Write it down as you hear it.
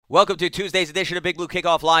Welcome to Tuesday's edition of Big Blue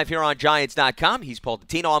Kickoff Live here on Giants.com. He's Paul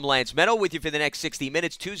Dottino. I'm Lance Meadow with you for the next 60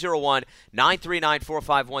 minutes.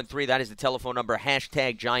 201-939-4513. That is the telephone number.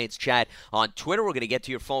 Hashtag Giants Chat on Twitter. We're going to get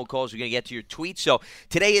to your phone calls. We're going to get to your tweets. So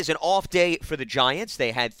today is an off day for the Giants.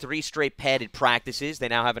 They had 3 straight padded practices. They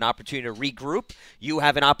now have an opportunity to regroup. You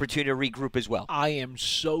have an opportunity to regroup as well. I am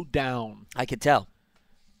so down. I can tell.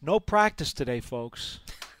 No practice today, folks.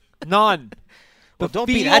 None. Well, the don't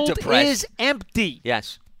field be that depressed. Is empty.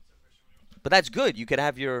 Yes. But that's good. You could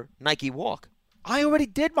have your Nike walk. I already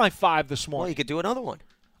did my 5 this Well, morning. you could do another one.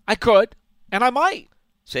 I could, and I might.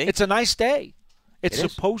 See? It's a nice day. It's It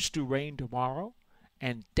is. supposed to rain tomorrow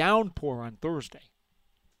and downpour on Thursday.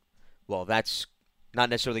 Well, that's not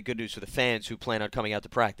necessarily good news for the fans who plan on coming out to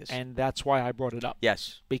practice. And that's why I brought it up.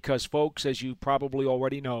 Yes. Because, folks, as you probably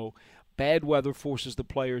already know, bad weather forces the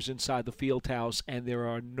players inside the field house, and there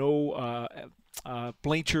are no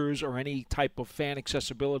bleachers or any type of fan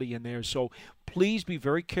accessibility in there. So please be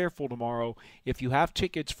very careful tomorrow. If you have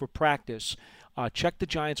tickets for practice, check the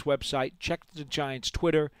Giants website, check the Giants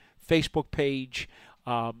Twitter, Facebook page,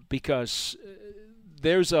 because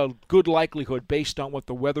there's a good likelihood, based on what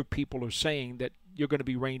the weather people are saying, that you're going to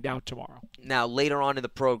be rained out tomorrow. Now, later on in the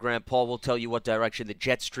program, Paul will tell you what direction the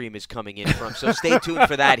jet stream is coming in from. So stay tuned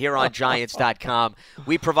for that here on Giants.com.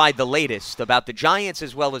 We provide the latest about the Giants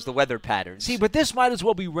as well as the weather patterns. See, but this might as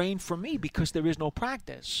well be rain for me because there is no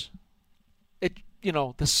practice.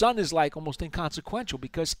 The sun is like almost inconsequential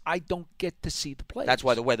because I don't get to see the players. That's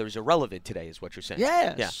why the weather is irrelevant today is what you're saying.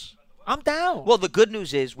 Yes. Yeah. I'm down. Well, the good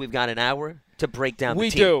news is we've got an hour to break down the We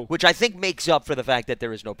team. do. Which I think makes up for the fact that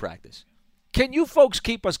there is no practice. Can you folks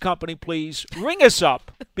keep us company, please? Ring us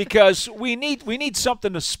up because we need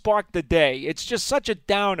something to spark the day. It's just such a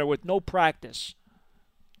downer with no practice.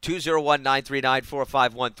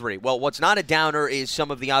 201-939-4513. Well, what's not a downer is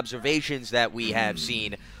some of the observations that we have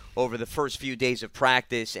seen over the first few days of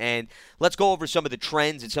practice. And let's go over some of the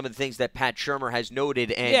trends and some of the things that Pat Shurmur has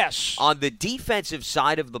noted. And yes. On the defensive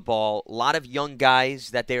side of the ball, a lot of young guys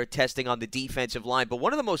that they are testing on the defensive line. But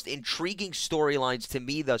one of the most intriguing storylines to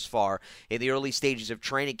me thus far in the early stages of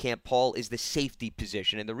training camp, Paul, is the safety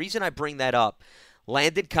position. And the reason I bring that up,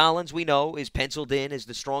 Landon Collins, we know, is penciled in as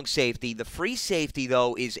the strong safety. The free safety,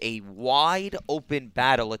 though, is a wide-open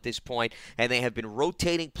battle at this point, and they have been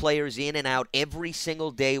rotating players in and out every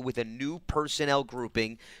single day with a new personnel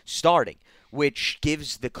grouping starting, which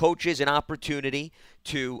gives the coaches an opportunity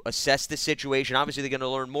to assess the situation. Obviously, they're going to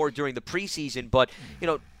learn more during the preseason, but,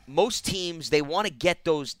 most teams, they want to get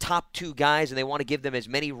those top 2 guys, and they want to give them as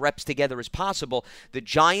many reps together as possible. The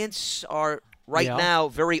Giants are now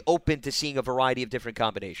very open to seeing a variety of different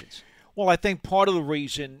combinations. Well, I think part of the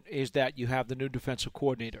reason is that you have the new defensive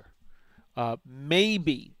coordinator.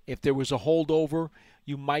 Maybe if there was a holdover,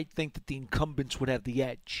 you might think that the incumbents would have the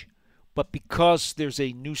edge. But because there's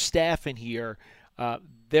a new staff in here,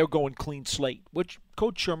 they're going clean slate, which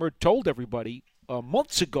Coach Shurmur told everybody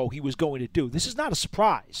months ago he was going to do. This is not a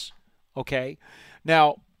surprise, okay?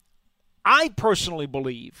 Now, I personally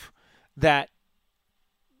believe that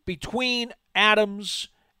between Adams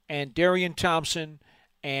and Darian Thompson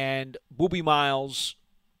and Boobie Miles,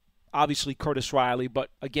 obviously Curtis Riley, but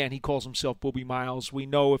again, he calls himself Boobie Miles. We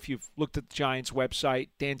know if you've looked at the Giants website,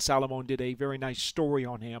 Dan Salomon did a very nice story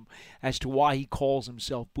on him as to why he calls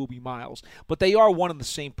himself Boobie Miles. But they are one and the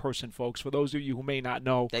same person, folks. For those of you who may not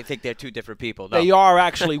know, They think they're 2 different people. No. They are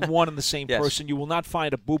actually one and the same Yes. person. You will not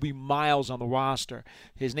find a Boobie Miles on the roster.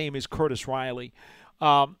 His name is Curtis Riley.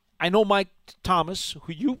 I know Mike Thomas,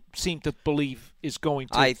 who you seem to believe is going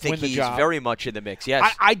to I think win the he's job. very much in the mix,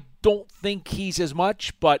 yes. I don't think he's as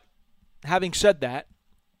much, but having said that,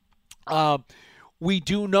 we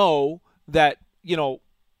do know that,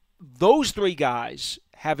 those 3 guys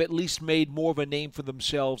have at least made more of a name for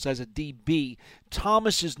themselves as a DB.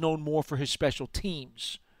 Thomas is known more for his special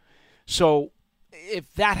teams. So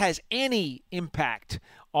if that has any impact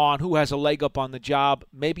on who has a leg up on the job,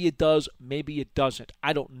 maybe it does, maybe it doesn't.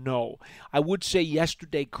 I don't know. I would say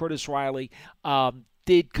yesterday Curtis Riley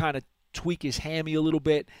did kind of tweak his hammy a little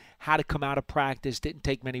bit, had to come out of practice, didn't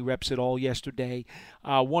take many reps at all yesterday.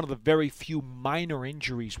 One of the very few minor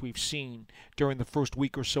injuries we've seen during the first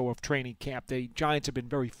week or so of training camp. The Giants have been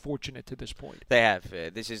very fortunate to this point. They have.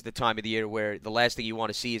 This is the time of the year where the last thing you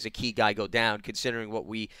want to see is a key guy go down, considering what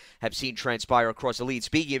we have seen transpire across the league.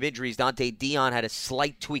 Speaking of injuries, Dante Dion had a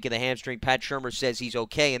slight tweak in the hamstring. Pat Shurmur says he's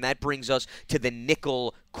okay, and that brings us to the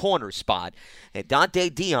nickel corner spot. And Dante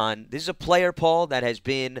Dion, this is a player, Paul, that has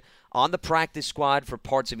been on the practice squad for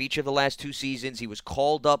parts of each of the last 2 seasons. He was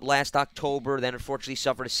called up last October, then unfortunately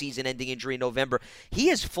suffered a season-ending injury in November. He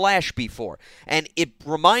has flashed before, and it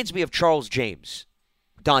reminds me of Charles James.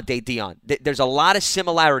 Dante Dion. There's a lot of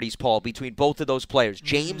similarities, Paul, between both of those players.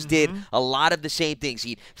 James did a lot of the same things.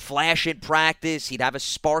 He'd flash in practice. He'd have a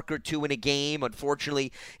spark or two in a game.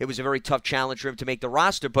 Unfortunately, it was a very tough challenge for him to make the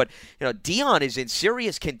roster. But Dion is in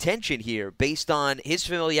serious contention here based on his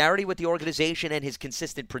familiarity with the organization and his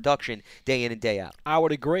consistent production day in and day out. I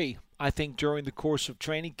would agree. I think during the course of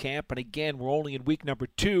training camp, and again, we're only in week number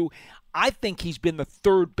 2, I think he's been the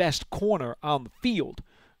third best corner on the field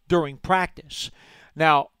during practice.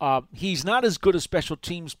 Now, he's not as good a special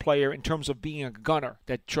teams player in terms of being a gunner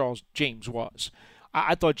that Charles James was.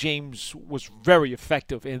 I thought James was very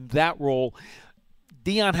effective in that role.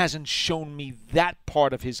 Dion hasn't shown me that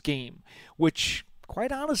part of his game, which,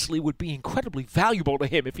 quite honestly, would be incredibly valuable to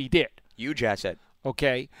him if he did. Huge asset.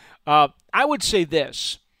 Okay. I would say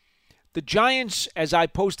this. The Giants, as I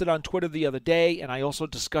posted on Twitter the other day, and I also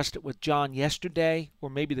discussed it with John yesterday, or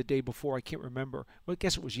maybe the day before, I can't remember. Well, I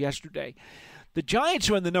guess it was yesterday. The Giants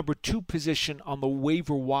are in the number 2 position on the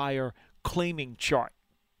waiver wire claiming chart,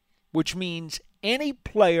 which means any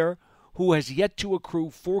player who has yet to accrue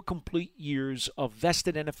 4 complete years of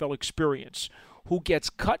vested NFL experience who gets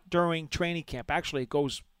cut during training camp. Actually, it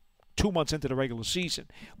goes 2 months into the regular season,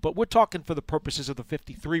 but we're talking for the purposes of the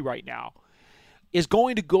 53 right now, is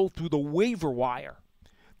going to go through the waiver wire.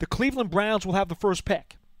 The Cleveland Browns will have the first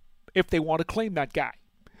pick if they want to claim that guy.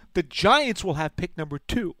 The Giants will have pick number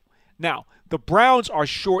 2. Now, the Browns are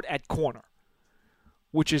short at corner,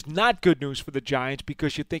 which is not good news for the Giants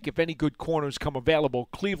because you think if any good corners come available,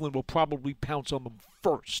 Cleveland will probably pounce on them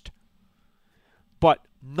first. But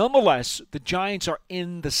nonetheless, the Giants are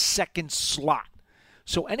in the second slot.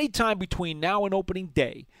 So anytime between now and opening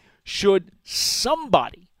day, should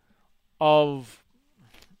somebody of,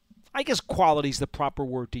 I guess quality is the proper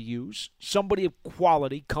word to use, somebody of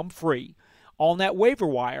quality come free on that waiver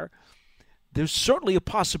wire, there's certainly a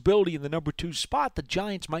possibility in the number 2 spot the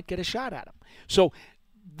Giants might get a shot at him. So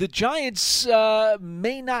the Giants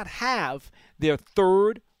may not have their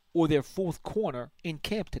 3rd or their 4th corner in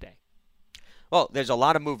camp today. Well, there's a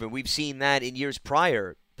lot of movement. We've seen that in years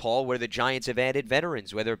prior, Paul, where the Giants have added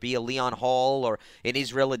veterans, whether it be a Leon Hall or an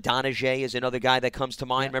Israel Adonijah is another guy that comes to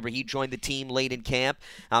mind. Remember, he joined the team late in camp.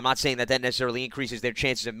 I'm not saying that necessarily increases their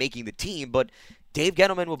chances of making the team, but Dave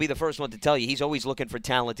Gettleman will be the first one to tell you he's always looking for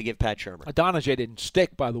talent to give Pat Shurmur. Adonijah didn't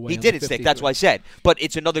stick, by the way. He didn't stick. That's what I said. But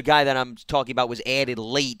it's another guy that I'm talking about was added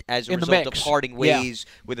late as a result of parting ways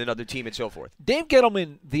with another team and so forth. Dave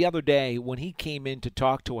Gettleman, the other day, when he came in to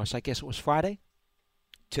talk to us, I guess it was Friday?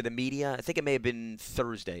 To the media. I think it may have been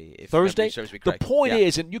Thursday. If Thursday? Serves me correct. The point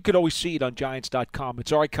is, and you could always see it on Giants.com,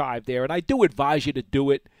 it's archived there, and I do advise you to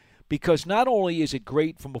do it because not only is it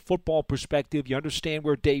great from a football perspective, you understand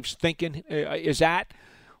where Dave's thinking is at,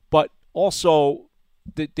 but also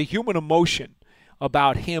the human emotion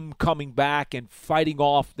about him coming back and fighting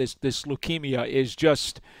off this leukemia is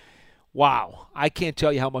just, wow. I can't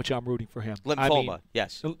tell you how much I'm rooting for him. Lymphoma,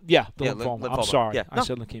 yes. Yeah, lymphoma. I'm sorry. Yeah. I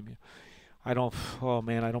said leukemia. I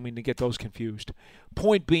don't mean to get those confused.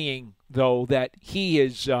 Point being, though, that he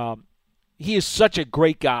is such a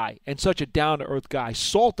great guy and such a down-to-earth guy,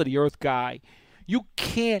 salt-of-the-earth guy. You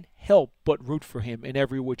can't help but root for him in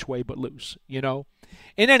every which way but loose, In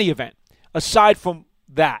any event, aside from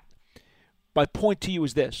that, my point to you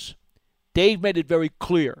is this. Dave made it very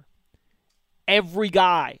clear. Every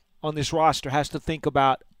guy on this roster has to think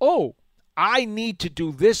about, I need to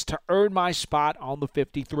do this to earn my spot on the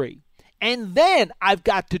 53. And then I've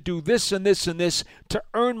got to do this and this and this to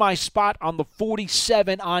earn my spot on the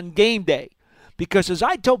 47 on game day. Because as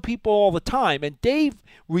I tell people all the time, and Dave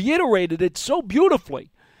reiterated it so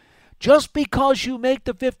beautifully, just because you make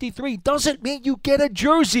the 53 doesn't mean you get a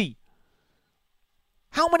jersey.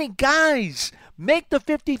 How many guys make the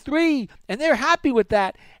 53 and they're happy with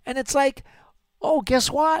that? And it's like,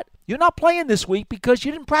 guess what? You're not playing this week because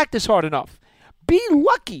you didn't practice hard enough. Be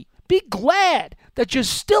lucky. Be glad that you're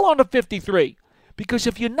still on the 53. Because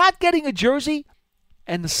if you're not getting a jersey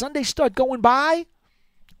and the Sundays start going by,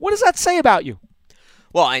 what does that say about you?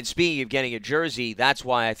 Well, and speaking of getting a jersey, that's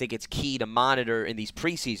why I think it's key to monitor in these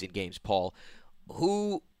preseason games, Paul,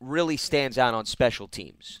 who really stands out on special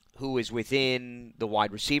teams, who is within the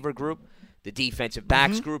wide receiver group, the defensive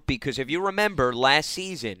backs group, because if you remember last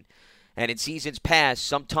season and in seasons past,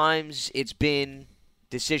 sometimes it's been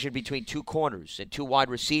decision between 2 corners and 2 wide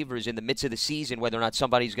receivers in the midst of the season, whether or not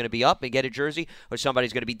somebody's going to be up and get a jersey or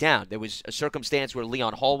somebody's going to be down. There was a circumstance where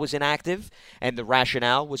Leon Hall was inactive, and the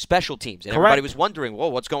rationale was special teams. And everybody was wondering,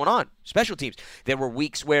 what's going on? Special teams. There were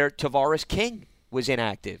weeks where Tavares King was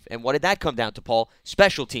inactive. And what did that come down to, Paul?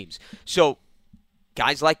 Special teams. So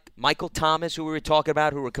guys like Michael Thomas, who we were talking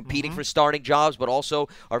about, who are competing for starting jobs, but also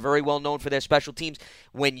are very well known for their special teams.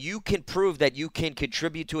 When you can prove that you can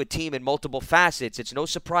contribute to a team in multiple facets, it's no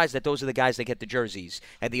surprise that those are the guys that get the jerseys,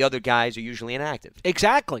 and the other guys are usually inactive.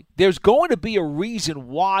 Exactly. There's going to be a reason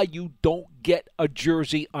why you don't get a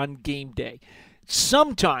jersey on game day.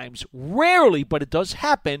 Sometimes, rarely, but it does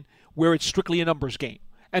happen, where it's strictly a numbers game,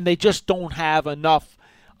 and they just don't have enough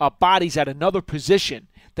bodies at another position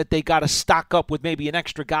that they got to stock up with maybe an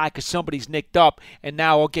extra guy because somebody's nicked up, and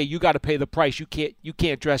now, okay, you got to pay the price. You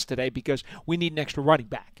can't dress today because we need an extra running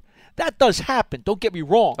back. That does happen. Don't get me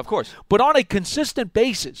wrong. Of course. But on a consistent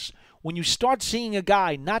basis, when you start seeing a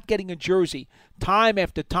guy not getting a jersey time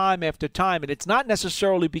after time after time, and it's not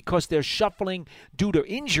necessarily because they're shuffling due to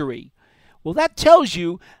injury, well, that tells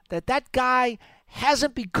you that that guy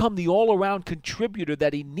hasn't become the all-around contributor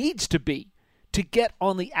that he needs to be to get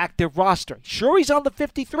on the active roster. Sure, he's on the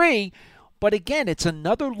 53, but again, it's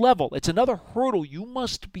another level. It's another hurdle you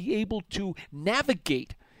must be able to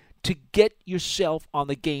navigate to get yourself on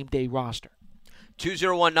the game day roster.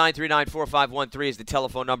 201-939-4513 is the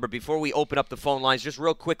telephone number. Before we open up the phone lines, just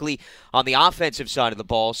real quickly on the offensive side of the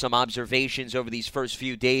ball, some observations over these first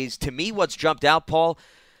few days. To me, what's jumped out, Paul,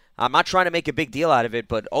 I'm not trying to make a big deal out of it,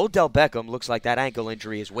 but Odell Beckham looks like that ankle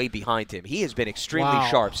injury is way behind him. He has been extremely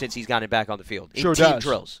sharp since he's gotten back on the field. Sure in team does.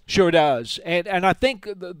 Drills. Sure does. And I think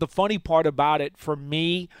the funny part about it for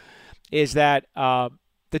me is that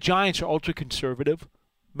the Giants are ultra-conservative,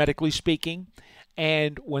 medically speaking.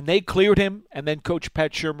 And when they cleared him, and then Coach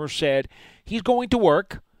Pat Shurmur said, he's going to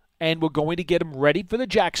work, and we're going to get him ready for the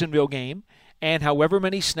Jacksonville game, and however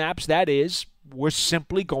many snaps that is, we're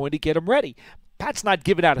simply going to get him ready. Pat's not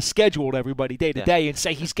giving out a schedule to everybody day to day and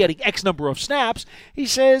say he's getting X number of snaps. He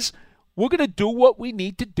says, we're going to do what we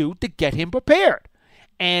need to do to get him prepared.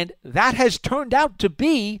 And that has turned out to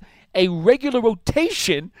be a regular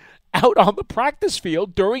rotation out on the practice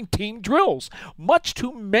field during team drills, much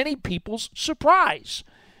to many people's surprise.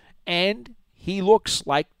 And he looks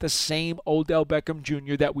like the same Odell Beckham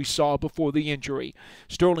Jr. that we saw before the injury.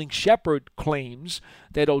 Sterling Shepard claims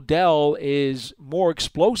that Odell is more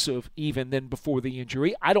explosive even than before the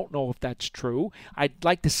injury. I don't know if that's true. I'd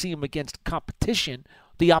like to see him against competition,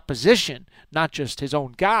 the opposition, not just his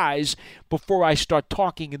own guys, before I start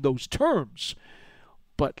talking in those terms.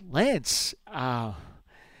 But Lance, I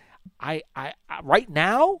right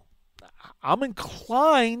now, I'm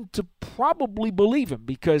inclined to probably believe him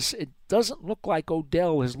because it doesn't look like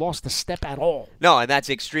Odell has lost a step at all. No, and that's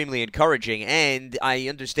extremely encouraging. And I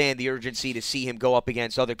understand the urgency to see him go up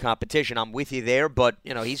against other competition. I'm with you there, but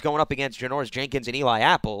he's going up against Janoris Jenkins and Eli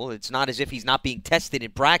Apple. It's not as if he's not being tested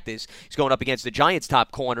in practice. He's going up against the Giants'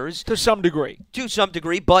 top corners. To some degree.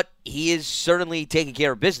 But he is certainly taking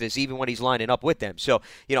care of business even when he's lining up with them. So,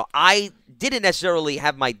 I didn't necessarily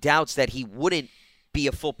have my doubts that he wouldn't be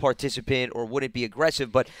a full participant or wouldn't be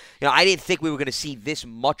aggressive, but I didn't think we were going to see this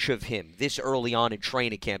much of him this early on in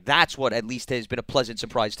training camp. That's what at least has been a pleasant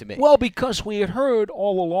surprise to me. Well, because we had heard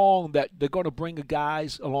all along that they're going to bring the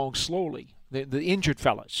guys along slowly, the injured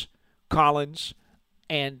fellas, Collins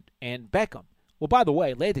and Beckham. Well, by the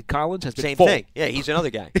way, Landon Collins has been Same full. thing. Yeah, he's another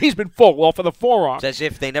guy. He's been full. Well, for the forearm. It's as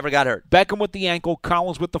if they never got hurt. Beckham with the ankle,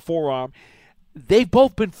 Collins with the forearm. They've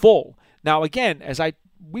both been full. Now, again,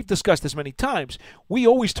 we've discussed this many times, we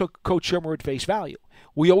always took Coach Shurmur at face value.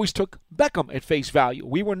 We always took Beckham at face value.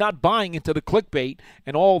 We were not buying into the clickbait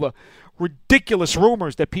and all the ridiculous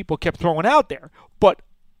rumors that people kept throwing out there. But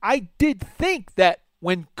I did think that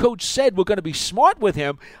when Coach said we're going to be smart with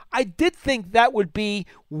him, I did think that would be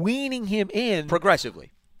weaning him in.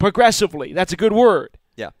 Progressively. That's a good word.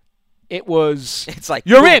 Yeah. It's like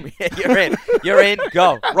you're boom. in. You're in.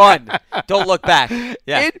 Go. Run. Don't look back.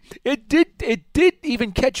 Yeah. It did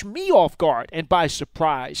even catch me off guard and by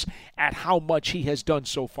surprise at how much he has done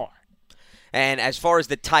so far. And as far as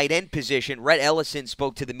the tight end position, Rhett Ellison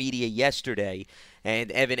spoke to the media yesterday,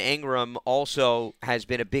 and Evan Engram also has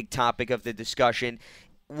been a big topic of the discussion.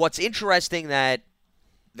 What's interesting that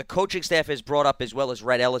the coaching staff has brought up, as well as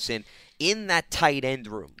Rhett Ellison, in that tight end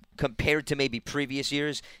room, compared to maybe previous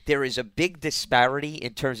years, there is a big disparity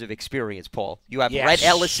in terms of experience, Paul. You have Rhett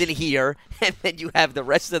Ellison here, and then you have the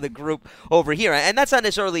rest of the group over here. And that's not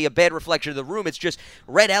necessarily a bad reflection of the room. It's just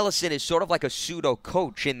Rhett Ellison is sort of like a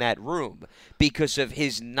pseudo-coach in that room because of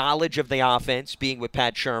his knowledge of the offense, being with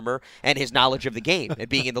Pat Shurmur, and his knowledge of the game and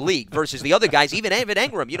being in the league, versus the other guys, even Evan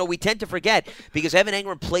Engram. We tend to forget because Evan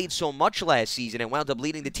Engram played so much last season and wound up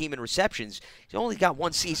leading the team in receptions. He's only got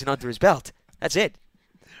one season under his belt. That's it.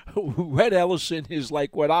 Rhett Ellison is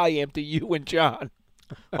like what I am to you and John.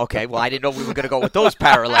 Okay, well, I didn't know we were going to go with those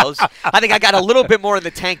parallels. I think I got a little bit more in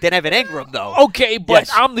the tank than Evan Engram, though. Okay, but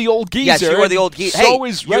Yes. I'm the old geezer. Yes, you are the old geezer. So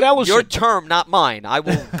is Red Ellison. Your term, not mine. I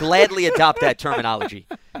will gladly adopt that terminology.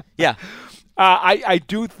 Yeah. I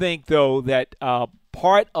do think, though, that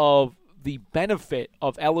part of the benefit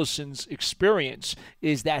of Ellison's experience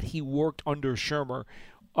is that he worked under Shermer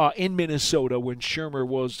in Minnesota when Shermer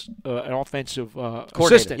was an offensive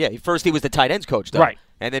assistant. Yeah, first he was the tight ends coach, though. Right.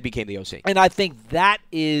 And then became the OC. And I think that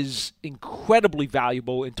is incredibly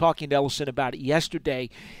valuable. In talking to Ellison about it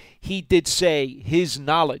yesterday, he did say his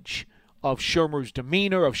knowledge of Shermer's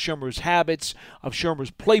demeanor, of Shermer's habits, of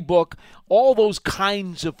Shermer's playbook, all those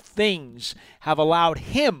kinds of things have allowed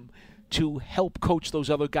him to help coach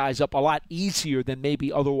those other guys up a lot easier than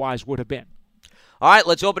maybe otherwise would have been. All right,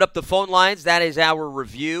 let's open up the phone lines. That is our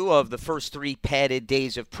review of the first 3 padded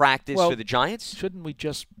days of practice for the Giants. Shouldn't we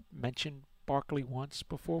just mention Barkley once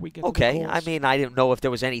before we get to Okay, the calls? I mean, I didn't know if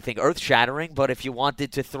there was anything earth-shattering, but if you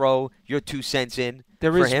wanted to throw your 2 cents in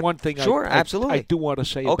there for is him, one thing sure, absolutely. I do want to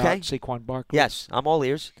say about Saquon Barkley. Yes, I'm all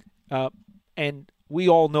ears. And we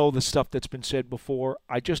all know the stuff that's been said before.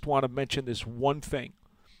 I just want to mention this one thing.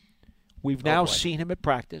 We've now seen him at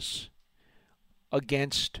practice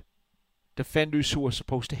against defenders who are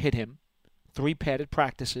supposed to hit him. 3 padded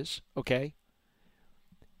practices, okay?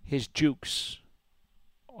 His jukes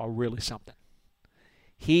are really something.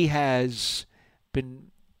 He has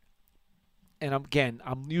been, and again,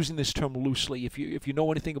 I'm using this term loosely. If you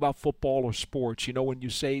know anything about football or sports, you know when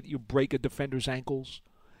you say you break a defender's ankles,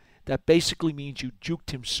 that basically means you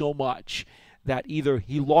juked him so much that either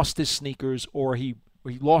he lost his sneakers or he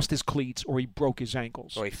lost his cleats or he broke his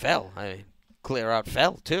ankles. Or he fell. I mean, clear out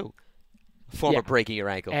fell, too. Form of breaking your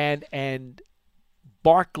ankle. And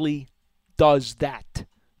Barkley does that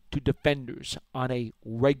to defenders on a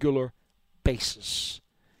regular basis.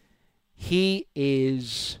 He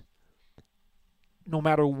is, no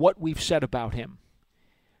matter what we've said about him,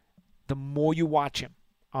 the more you watch him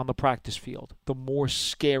on the practice field, the more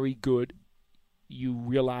scary good you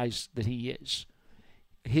realize that he is.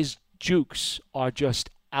 His jukes are just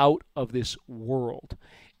out of this world.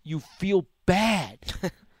 You feel bad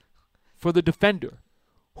for the defender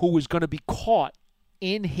who is going to be caught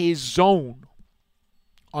in his zone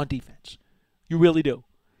on defense. You really do.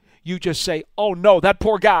 You just say, oh, no, that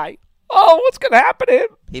poor guy. Oh, what's going to happen to him?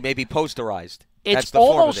 He may be posterized. It's That's the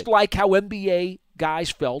form of almost it. like how NBA guys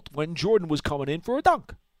felt when Jordan was coming in for a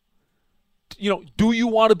dunk. Do you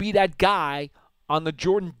want to be that guy on the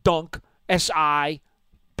Jordan Dunk SI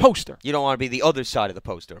poster? You don't want to be the other side of the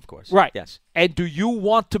poster, of course. Right. Yes. And do you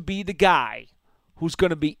want to be the guy who's going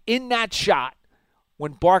to be in that shot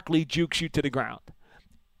when Barkley jukes you to the ground?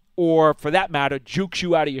 Or, for that matter, jukes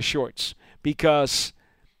you out of your shorts? Because,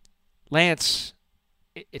 Lance,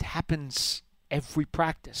 it happens every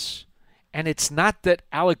practice. And it's not that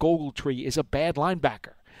Alec Ogletree is a bad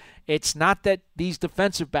linebacker. It's not that these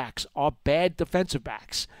defensive backs are bad defensive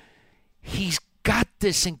backs. He's got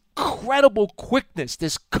this incredible quickness,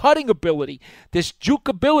 this cutting ability, this juke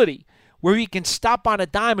ability, where he can stop on a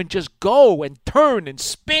dime and just go and turn and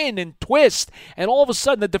spin and twist. And all of a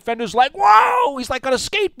sudden the defender's like, whoa, he's like on a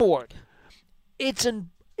skateboard. It's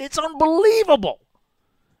unbelievable.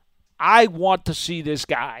 I want to see this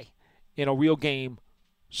guy in a real game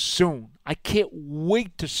soon. I can't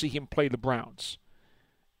wait to see him play the Browns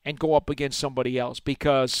and go up against somebody else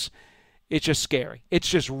because it's just scary. It's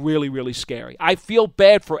just really, really scary. I feel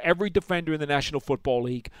bad for every defender in the National Football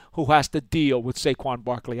League who has to deal with Saquon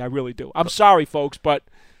Barkley. I really do. I'm sorry, folks, but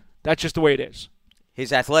that's just the way it is.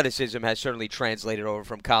 His athleticism has certainly translated over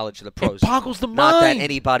from college to the pros. It boggles the mind. Not that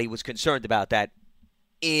anybody was concerned about that.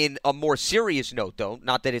 In a more serious note, though,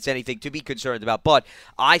 not that it's anything to be concerned about, but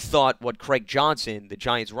I thought what Craig Johnson, the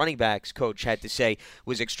Giants running backs coach, had to say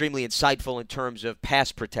was extremely insightful in terms of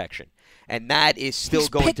pass protection. And that is still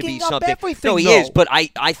going to be something. Everything, no, he though. is, but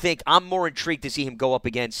I think I'm more intrigued to see him go up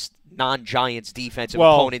against non-Giants defensive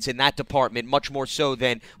opponents in that department, much more so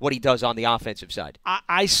than what he does on the offensive side.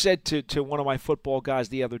 I said to one of my football guys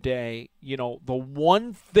the other day, the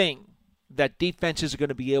one thing that defenses are going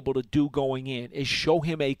to be able to do going in is show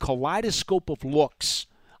him a kaleidoscope of looks,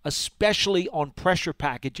 especially on pressure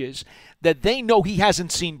packages, that they know he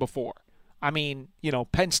hasn't seen before. I mean,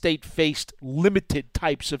 Penn State faced limited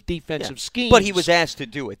types of defensive schemes. But he was asked to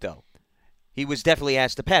do it, though. He was definitely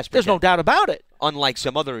asked to pass protect. There's no doubt about it. Unlike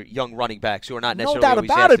some other young running backs who are not necessarily no doubt always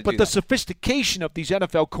about asked it, but to do the that. Sophistication of these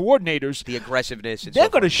NFL coordinators, The aggressiveness and they're so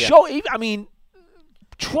going to forth. show, I mean,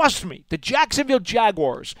 trust me, the Jacksonville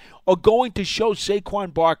Jaguars are going to show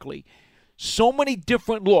Saquon Barkley so many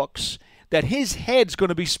different looks that his head's going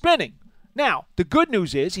to be spinning. Now, the good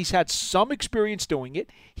news is he's had some experience doing it.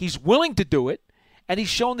 He's willing to do it, and he's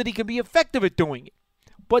shown that he can be effective at doing it.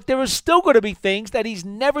 But there are still going to be things that he's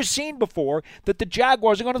never seen before that the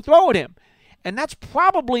Jaguars are going to throw at him. And that's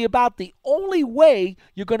probably about the only way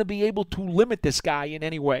you're going to be able to limit this guy in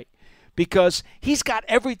any way, because he's got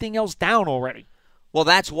everything else down already. Well,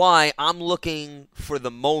 that's why I'm looking for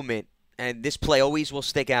the moment, and this play always will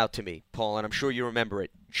stick out to me, Paul, and I'm sure you remember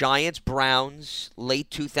it. Giants-Browns, late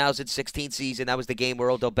 2016 season. That was the game where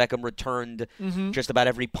Odell Beckham returned just about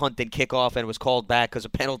every punt and kickoff and was called back because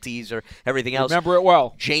of penalties or everything else. Remember it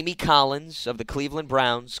well. Jamie Collins of the Cleveland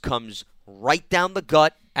Browns comes right down the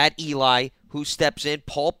gut at Eli, who steps in.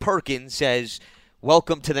 Paul Perkins says,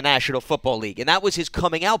 "Welcome to the National Football League." And that was his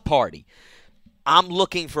coming out party. I'm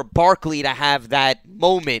looking for Barkley to have that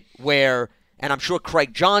moment where, and I'm sure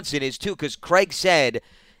Craig Johnson is too, because Craig said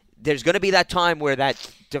there's going to be that time where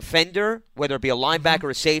that defender, whether it be a linebacker or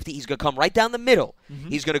a safety, he's going to come right down the middle.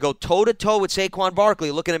 He's going to go toe-to-toe with Saquon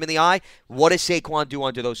Barkley, looking him in the eye. What does Saquon do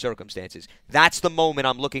under those circumstances? That's the moment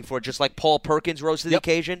I'm looking for, just like Paul Perkins rose to the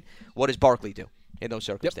occasion. What does Barkley do in those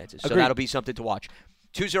circumstances? So that'll be something to watch.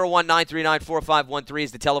 201-939-4513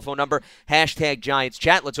 is the telephone number. Hashtag Giants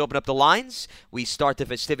Chat. Let's open up the lines. We start the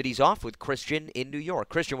festivities off with Christian in New York.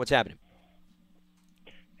 Christian, what's happening?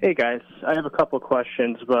 Hey, guys. I have a couple of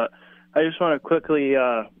questions, but I just want to quickly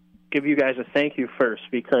give you guys a thank you first,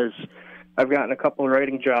 because I've gotten a couple of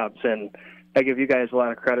writing jobs, and I give you guys a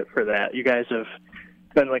lot of credit for that. You guys have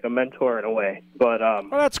been like a mentor in a way. But well,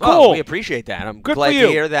 that's cool. Well, we appreciate that. I'm Good glad for to you.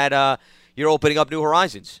 hear that you're opening up new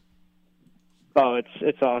horizons. Oh,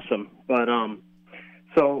 it's awesome. But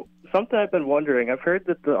so something I've been wondering, I've heard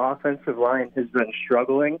that the offensive line has been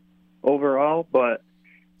struggling overall, but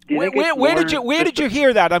do you think it's where did you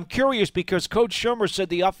hear that? I'm curious, because Coach Shermer said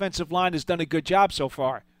the offensive line has done a good job so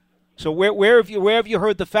far. So where have you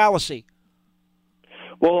heard the fallacy?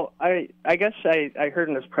 Well, I guess I heard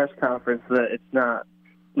in this press conference that it's not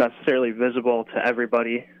necessarily visible to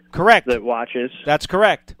everybody. Correct. That watches. That's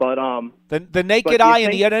correct. But the naked eye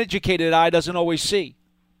and the uneducated eye doesn't always see.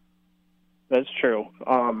 That's true.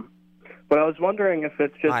 But I was wondering if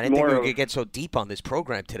it's just I didn't more think we of, could get so deep on this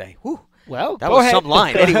program today. Whew. Well, that go was ahead. some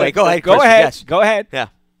line. Anyway, go ahead. Go Christian. ahead. Yes. Go ahead. Yeah.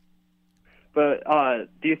 But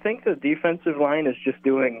do you think the defensive line is just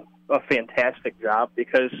doing a fantastic job?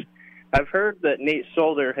 Because I've heard that Nate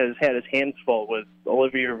Solder has had his hands full with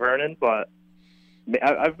Olivier Vernon, but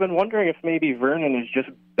I've been wondering if maybe Vernon is just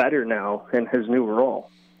better now in his new role.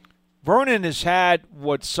 Vernon has had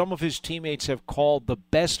what some of his teammates have called the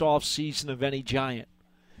best offseason of any Giant,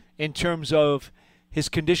 in terms of his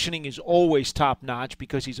conditioning is always top-notch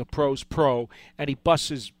because he's a pro's pro, and he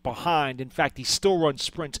busts behind. In fact, he still runs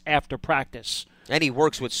sprints after practice. And he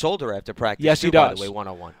works with Solder after practice, yes, too, he does. by the way,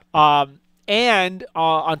 one-on-one. And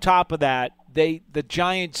on top of that, the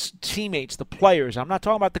Giants' teammates, the players, I'm not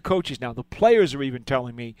talking about the coaches now, the players are even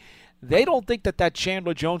telling me they don't think that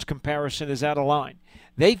Chandler Jones comparison is out of line.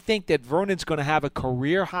 They think that Vernon's going to have a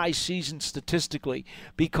career-high season statistically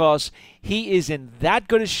because he is in that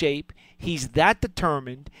good a shape, he's that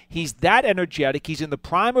determined, he's that energetic, he's in the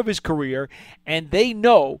prime of his career, and they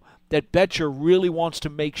know that Betcher really wants to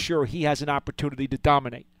make sure he has an opportunity to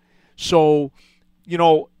dominate. So,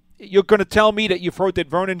 you're going to tell me that you've heard that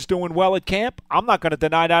Vernon's doing well at camp? I'm not going to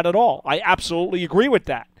deny that at all. I absolutely agree with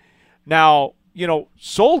that. Now,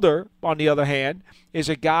 Solder, on the other hand, is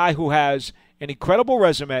a guy who has an incredible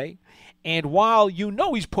resume, and while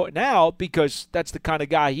he's putting out, because that's the kind of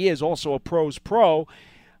guy he is, also a pro's pro,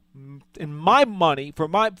 in my money, for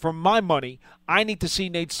my money, I need to see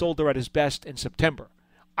Nate Solder at his best in September.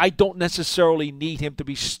 I don't necessarily need him to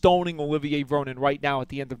be stoning Olivier Vernon right now at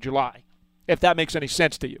the end of July, if that makes any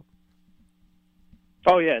sense to you.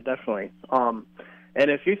 Oh yeah, definitely. And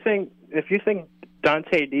if you think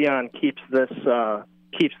Dante Dion keeps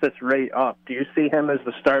this rate up, do you see him as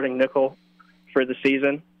the starting nickel for the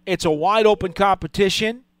season? It's a wide open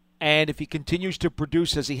competition, and if he continues to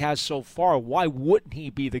produce as he has so far, why wouldn't he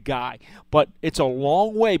be the guy? But it's a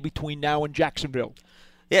long way between now and Jacksonville.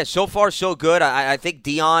 Yeah, so far so good. I think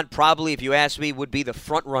Dion probably, if you ask me, would be the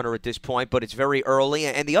front runner at this point, but it's very early.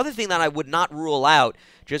 And the other thing that I would not rule out,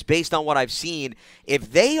 just based on what I've seen, if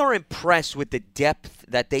they are impressed with the depth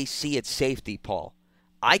that they see at safety, Paul,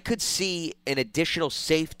 I could see an additional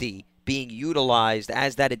safety being utilized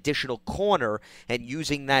as that additional corner and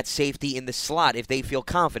using that safety in the slot if they feel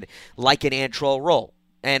confident, like an Antrell Roll.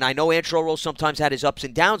 And I know Antrel sometimes had his ups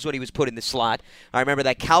and downs when he was put in the slot. I remember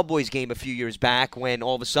that Cowboys game a few years back when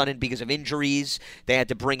all of a sudden, because of injuries, they had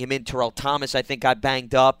to bring him in. Terrell Thomas, I think, got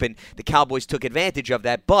banged up, and the Cowboys took advantage of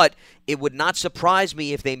that. But it would not surprise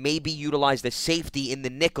me if they maybe utilized the safety in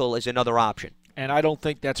the nickel as another option. And I don't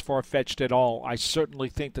think that's far-fetched at all. I certainly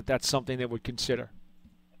think that that's something they would consider.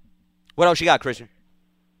 What else you got, Christian?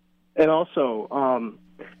 And also,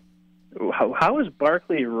 how has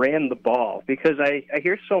Barkley ran the ball? Because I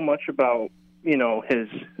hear so much about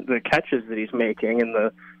the catches that he's making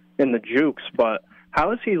and the jukes, but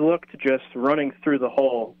how has he looked just running through the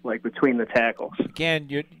hole like between the tackles? Again,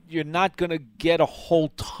 you're not going to get a whole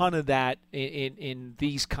ton of that in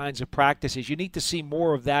these kinds of practices. You need to see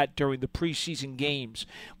more of that during the preseason games.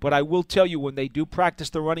 But I will tell you, when they do practice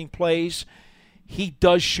the running plays, he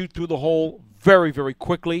does shoot through the hole very, very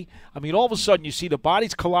quickly. I mean, all of a sudden you see the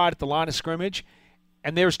bodies collide at the line of scrimmage,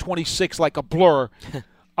 and there's 26 like a blur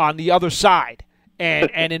on the other side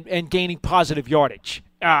and gaining positive yardage.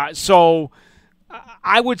 So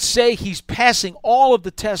I would say he's passing all of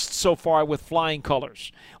the tests so far with flying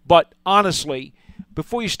colors. But honestly,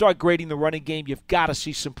 before you start grading the running game, you've got to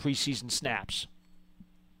see some preseason snaps.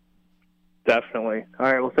 Definitely.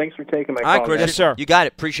 All right, well, thanks for taking my call. All right, Chris. Christian. Yes, sir. You got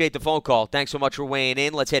it. Appreciate the phone call. Thanks so much for weighing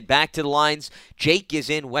in. Let's head back to the lines. Jake is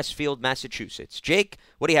in Westfield, Massachusetts. Jake,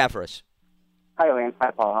 what do you have for us? Hi, Lance. Hi,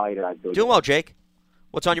 Paul. How are you doing? Doing well, Jake.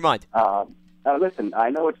 What's on your mind? Listen, I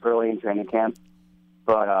know it's early in training camp,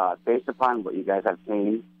 but based upon what you guys have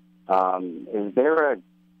seen, is there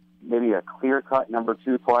maybe a clear-cut number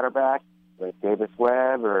 2 quarterback like Davis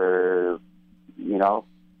Webb or,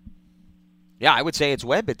 Yeah, I would say it's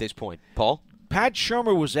Webb at this point. Paul? Pat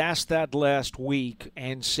Shurmur was asked that last week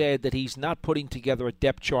and said that he's not putting together a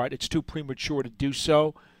depth chart. It's too premature to do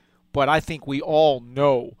so. But I think we all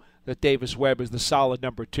know that Davis Webb is the solid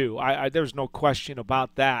number 2. There's no question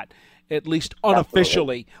about that, at least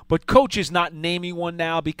unofficially. Absolutely. But Coach is not naming one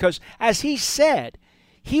now because, as he said,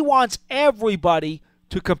 he wants everybody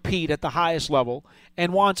to compete at the highest level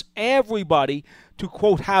and wants everybody to,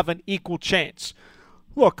 quote, have an equal chance.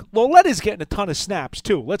 Look, Loletta's getting a ton of snaps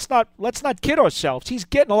too. Let's not kid ourselves. He's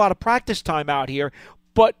getting a lot of practice time out here,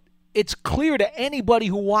 but it's clear to anybody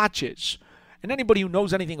who watches and anybody who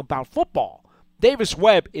knows anything about football, Davis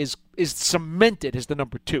Webb is cemented as the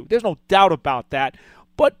number 2. There's no doubt about that.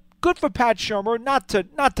 But good for Pat Shurmur not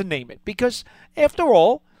to name it because, after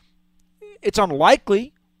all, it's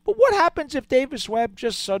unlikely. But what happens if Davis Webb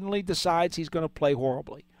just suddenly decides he's going to play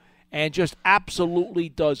horribly? And just absolutely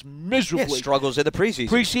does miserably. Yeah, struggles in the preseason.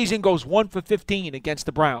 Preseason goes 1 for 15 against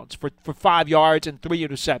the Browns for 5 yards and 3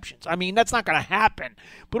 interceptions. I mean, that's not going to happen.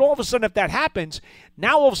 But all of a sudden, if that happens,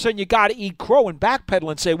 now all of a sudden you got to eat crow and backpedal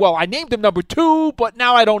and say, well, I named him number 2, but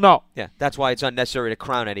now I don't know. Yeah, that's why it's unnecessary to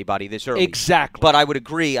crown anybody this early. Exactly. But I would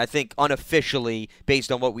agree, I think unofficially,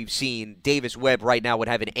 based on what we've seen, Davis Webb right now would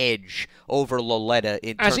have an edge over Loletta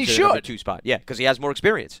in terms of the number 2 spot. Yeah, because he has more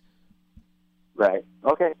experience. Right.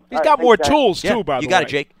 Okay. He's got more tools, too, by the way. You got it,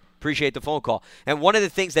 Jake. Appreciate the phone call. And one of the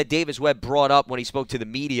things that Davis Webb brought up when he spoke to the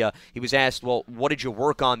media, he was asked, well, what did you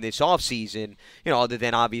work on this offseason, other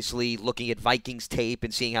than obviously looking at Vikings tape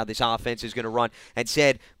and seeing how this offense is going to run, and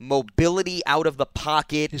said mobility out of the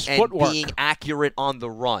pocket His and footwork. being accurate on the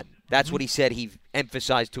run. That's what he said he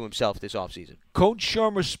emphasized to himself this offseason. Coach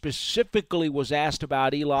Shurmur specifically was asked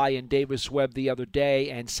about Eli and Davis Webb the other day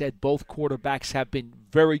and said both quarterbacks have been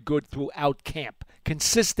very good throughout camp.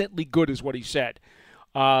 Consistently good is what he said.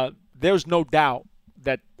 There's no doubt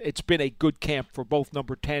that it's been a good camp for both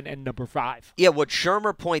number 10 and number 5. Yeah, what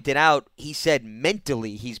Shurmur pointed out, he said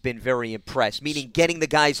mentally he's been very impressed, meaning getting the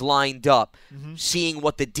guys lined up, seeing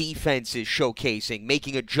what the defense is showcasing,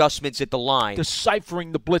 making adjustments at the line.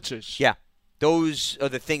 Deciphering the blitzes. Yeah, those are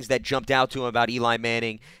the things that jumped out to him about Eli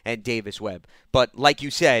Manning and Davis Webb. But like you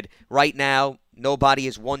said, right now, nobody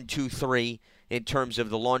is 1, 2, 3 in terms of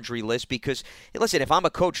the laundry list because, listen, if I'm a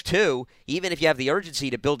coach too, even if you have the urgency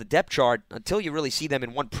to build a depth chart, until you really see them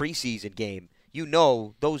in one preseason game,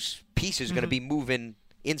 those pieces are going to be moving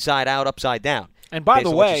inside out, upside down. And by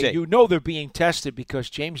the way, they're being tested because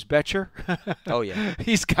James Betcher, oh yeah,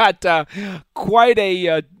 he's got quite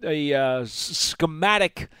a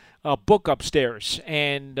schematic book upstairs,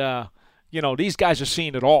 and these guys are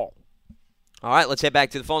seeing it all. All right, let's head back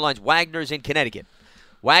to the phone lines. Wagner's in Connecticut.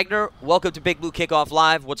 Wagner, welcome to Big Blue Kickoff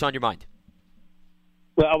Live. What's on your mind?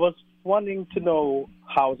 Well, I was wanting to know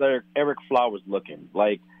how's Eric Flowers looking.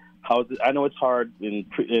 Like, I know it's hard in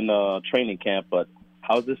training camp, but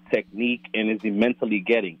how's his technique and is he mentally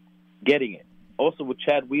getting it? Also with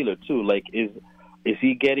Chad Wheeler too. Like, is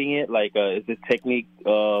he getting it? Like, is his technique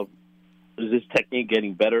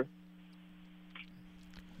getting better?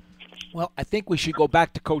 Well, I think we should go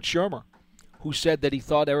back to Coach Shermer, who said that he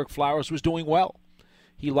thought Eric Flowers was doing well.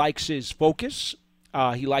 He likes his focus.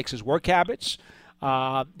 He likes his work habits.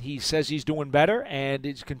 He says he's doing better and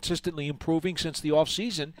is consistently improving since the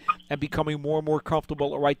offseason and becoming more and more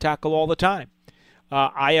comfortable at right tackle all the time.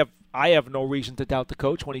 I have no reason to doubt the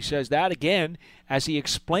coach when he says that. Again, as he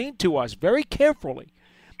explained to us very carefully,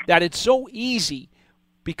 that it's so easy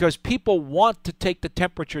because people want to take the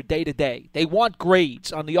temperature day to day. They want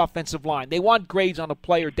grades on the offensive line. They want grades on a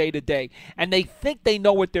player day to day. And they think they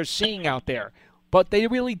know what they're seeing out there, but they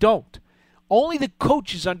really don't. Only the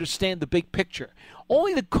coaches understand the big picture.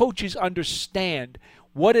 Only the coaches understand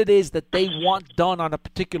what it is that they want done on a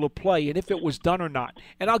particular play and if it was done or not.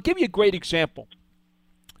 And I'll give you a great example.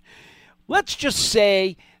 Let's just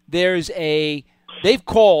say they've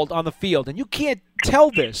called on the field, and you can't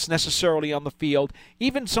tell this necessarily on the field.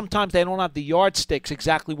 Even sometimes they don't have the yardsticks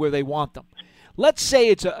exactly where they want them. Let's say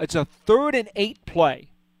it's a 3rd and 8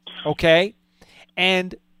 play, okay?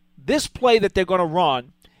 And this play that they're going to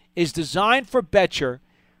run is designed for Betcher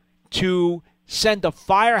to send a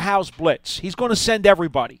firehouse blitz. He's going to send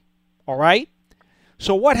everybody, all right?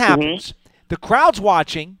 So what happens? The crowd's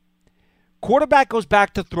watching. Quarterback goes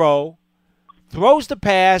back to throw, throws the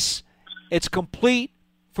pass. It's complete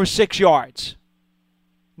for 6 yards.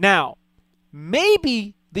 Now,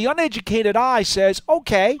 maybe the uneducated eye says,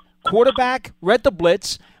 okay, quarterback read the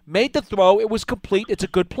blitz, made the throw, it was complete, it's a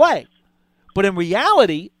good play. But in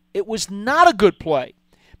reality, it was not a good play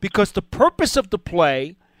because the purpose of the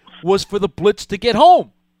play was for the blitz to get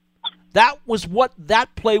home. That was what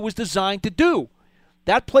that play was designed to do.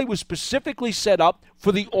 That play was specifically set up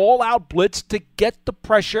for the all-out blitz to get the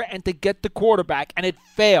pressure and to get the quarterback, and it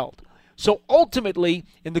failed. So ultimately,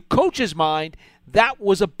 in the coach's mind, that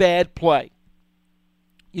was a bad play.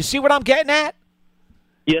 You see what I'm getting at?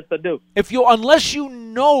 Yes, I do. Unless you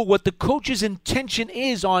know what the coach's intention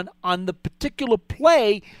is on the particular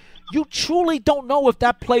play, you truly don't know if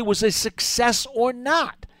that play was a success or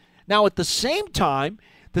not. Now, at the same time,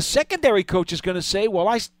 the secondary coach is going to say, well,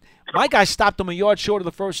 my guy stopped him a yard short of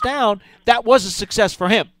the first down. That was a success for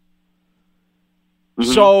him.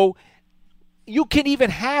 Mm-hmm. So you can even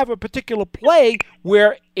have a particular play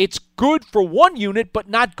where it's good for one unit but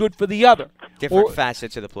not good for the other. Different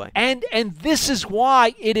facets of the play. And this is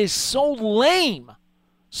why it is so lame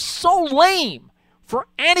for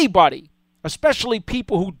anybody, especially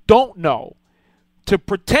people who don't know, to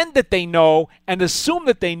pretend that they know and assume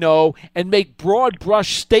that they know and make broad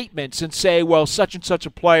brush statements and say, well, such and such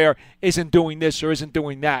a player isn't doing this or isn't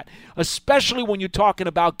doing that, especially when you're talking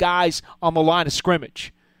about guys on the line of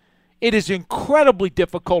scrimmage. It is incredibly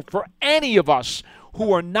difficult for any of us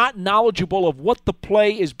who are not knowledgeable of what the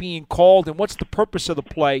play is being called and what's the purpose of the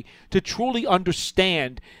play to truly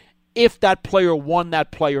understand if that player won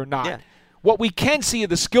that play or not. Yeah. What we can see are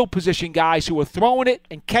the skill position guys who are throwing it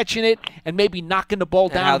and catching it and maybe knocking the ball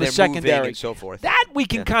down in the secondary. And so forth. That we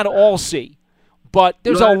can kind of all see. But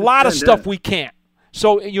there's a lot of stuff we can't.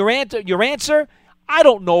 So your answer, I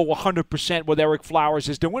don't know 100% what Eric Flowers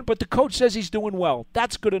is doing, but the coach says he's doing well.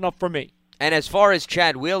 That's good enough for me. And as far as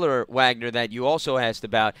Chad Wheeler, Wagner, that you also asked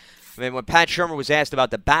about, I mean, when Pat Shermer was asked about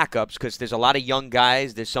the backups, because there's a lot of young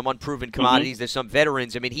guys, there's some unproven commodities, there's some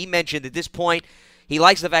veterans. I mean, he mentioned at this point he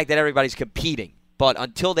likes the fact that everybody's competing. But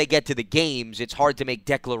until they get to the games, it's hard to make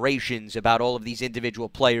declarations about all of these individual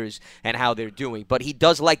players and how they're doing. But he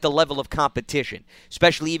does like the level of competition,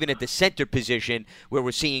 especially even at the center position where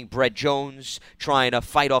we're seeing Brett Jones trying to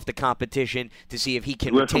fight off the competition to see if he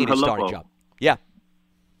can retain his starting job. Yeah.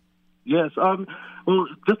 Yes. Well,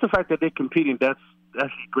 just the fact that they're competing, that's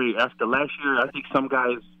actually great. After last year, I think some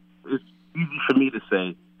guys, it's easy for me to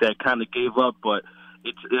say, that kind of gave up, but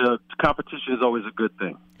competition is always a good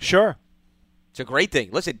thing. Sure. It's a great thing.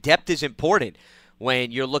 Listen, depth is important when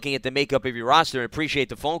you're looking at the makeup of your roster. I appreciate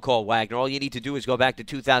the phone call, Wagner. All you need to do is go back to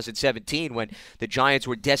 2017 when the Giants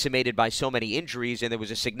were decimated by so many injuries and there was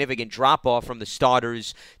a significant drop-off from the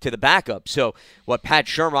starters to the backup. So what Pat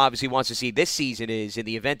Shermer obviously wants to see this season is, in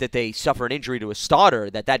the event that they suffer an injury to a starter,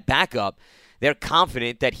 that backup, they're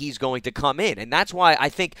confident that he's going to come in. And that's why I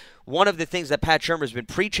think one of the things that Pat Shermer has been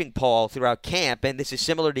preaching, Paul, throughout camp, and this is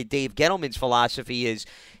similar to Dave Gettleman's philosophy, is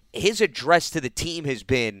his address to the team has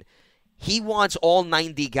been he wants all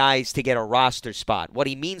 90 guys to get a roster spot. What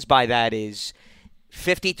he means by that is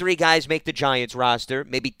 53 guys make the Giants roster.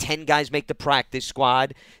 Maybe 10 guys make the practice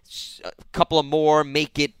squad. A couple of more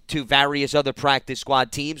make it to various other practice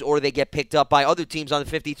squad teams, or they get picked up by other teams on the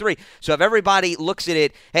 53. So if everybody looks at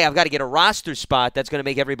it, hey, I've got to get a roster spot, that's going to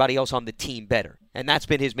make everybody else on the team better. And that's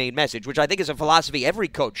been his main message, which I think is a philosophy every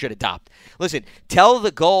coach should adopt. Listen, tell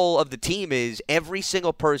the goal of the team is every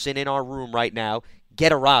single person in our room right now,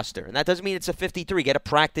 get a roster. And that doesn't mean it's a 53. Get a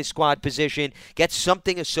practice squad position. Get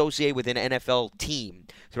something associated with an NFL team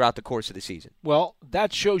throughout the course of the season. Well,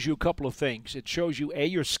 that shows you a couple of things. It shows you, A,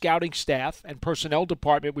 your scouting staff and personnel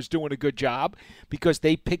department was doing a good job because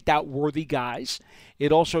they picked out worthy guys.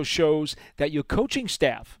 It also shows that your coaching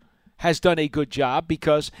staff has done a good job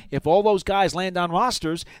because if all those guys land on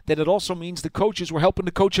rosters, then it also means the coaches were helping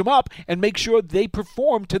to coach them up and make sure they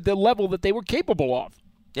perform to the level that they were capable of.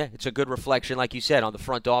 Yeah, it's a good reflection, like you said, on the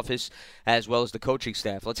front office as well as the coaching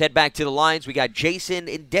staff. Let's head back to the lines. We got Jason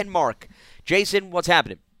in Denmark. Jason, what's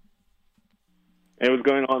happening? Hey, what's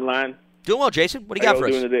going on, Lon? Doing well, Jason. What do you got for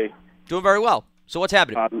us? How you doing today? Doing very well. So what's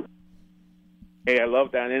happening? Hey, I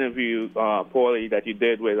love that interview, Paulie, that you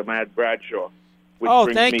did with Matt Bradshaw.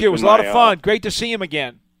 Oh, thank you. It was a lot of fun. Great to see him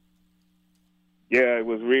again. Yeah, it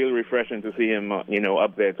was really refreshing to see him,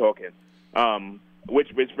 up there talking. Which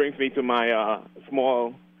brings me to my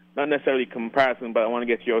small, not necessarily comparison, but I want to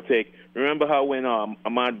get your take. Remember how when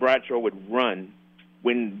Ahmad Bradshaw would run,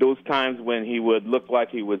 when those times when he would look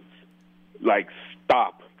like he would,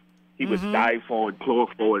 stop, he would dive forward, claw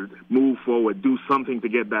forward, move forward, do something to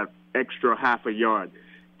get that extra half a yard.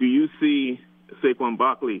 Do you see Saquon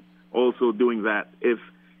Barkley also doing that if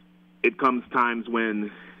it comes times when,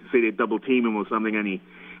 say, they double team him or something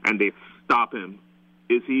and they stop him?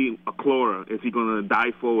 Is he a clawer? Is he going to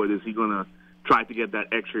dive forward? Is he going to try to get that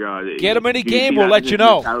extra yard? Get him in a game, we'll let you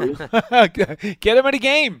know. Get him in a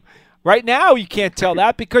game. Right now, you can't tell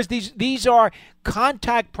that because these are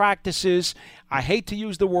contact practices. I hate to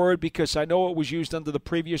use the word because I know it was used under the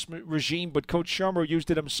previous regime, but Coach Shermer used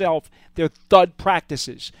it himself. They're thud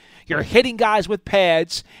practices. You're hitting guys with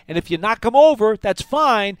pads, and if you knock them over, that's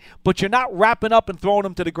fine, but you're not wrapping up and throwing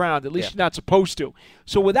them to the ground. At least you're not supposed to.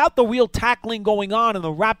 So without the real tackling going on and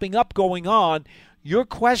the wrapping up going on, your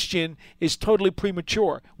question is totally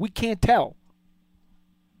premature. We can't tell.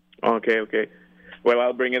 Okay. Well,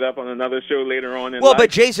 I'll bring it up on another show later on.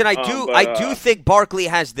 But Jason, I do think Barkley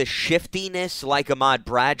has the shiftiness like Ahmad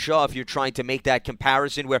Bradshaw. If you're trying to make that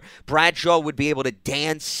comparison, where Bradshaw would be able to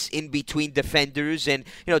dance in between defenders and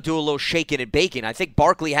do a little shaking and baking. I think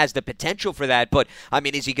Barkley has the potential for that. But I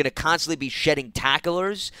mean, is he going to constantly be shedding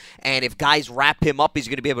tacklers? And if guys wrap him up, he's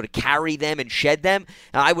going to be able to carry them and shed them.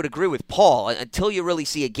 I would agree with Paul. Until you really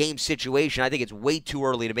see a game situation, I think it's way too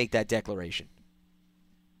early to make that declaration.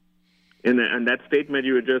 And that statement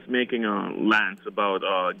you were just making, Lance,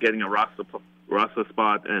 about getting a roster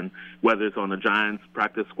spot and whether it's on the Giants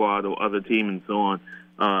practice squad or other team and so on.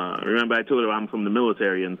 Remember, I told you I'm from the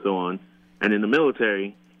military and so on. And in the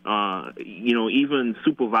military, even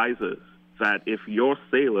supervisors, that if your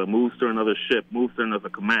sailor moves to another ship, moves to another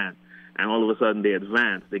command, and all of a sudden they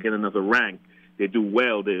advance, they get another rank, they do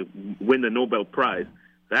well, they win the Nobel Prize,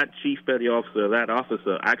 that chief petty officer, that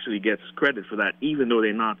officer actually gets credit for that, even though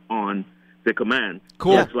they're not on the command.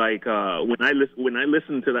 Cool. It's like when I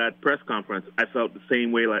listened to that press conference, I felt the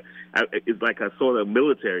same way. It's like I saw the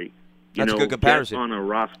military, That's a good comparison. Get on a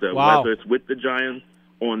roster, Wow. whether it's with the Giants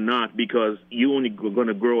or not, because you only going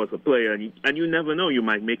to grow as a player, and you never know. You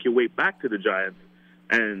might make your way back to the Giants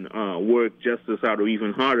and work just as hard or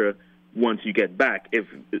even harder once you get back, if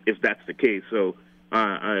that's the case. So.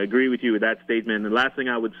 I agree with you with that statement. The last thing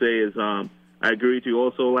I would say is I agree with you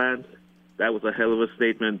also, Lance. That was a hell of a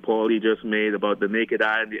statement Paulie just made about the naked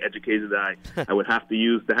eye and the educated eye. I would have to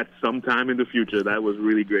use that sometime in the future. That was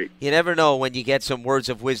really great. You never know when you get some words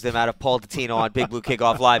of wisdom out of Paul Dottino on Big Blue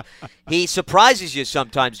Kickoff Live. He surprises you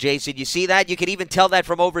sometimes, Jason. You see that? You can even tell that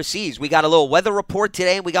from overseas. We got a little weather report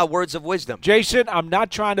today, and we got words of wisdom. Jason, I'm not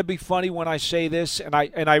trying to be funny when I say this, and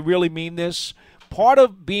I really mean this. Part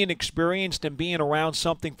of being experienced and being around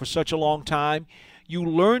something for such a long time, you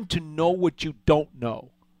learn to know what you don't know.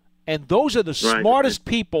 And those are the smartest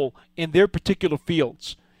people in their particular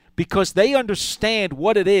fields because they understand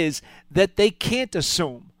what it is that they can't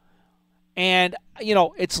assume. And,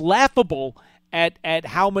 it's laughable at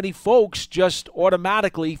how many folks just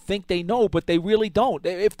automatically think they know, but they really don't.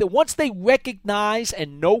 Once they recognize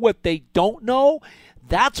and know what they don't know,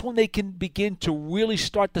 that's when they can begin to really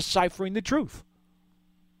start deciphering the truth.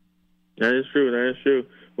 That is true.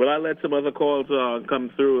 Well, I let some other calls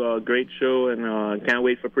come through. Great show, and can't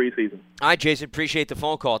wait for preseason. All right, Jason, appreciate the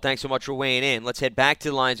phone call. Thanks so much for weighing in. Let's head back to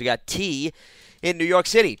the lines. We got T in New York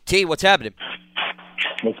City. T, what's happening?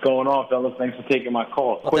 What's going on, fellas? Thanks for taking my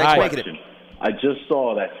call. Well, Quick thanks for making question. I just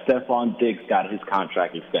saw that Stephon Diggs got his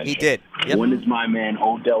contract extension. He did. Yep. When is my man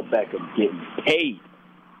Odell Beckham getting paid?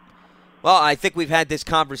 Well, I think we've had this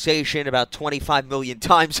conversation about 25 million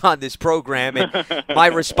times on this program, and my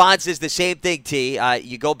response is the same thing, T.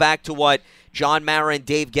 You go back to what John Mara and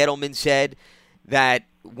Dave Gettleman said, that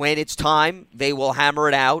when it's time, they will hammer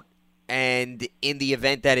it out. And in the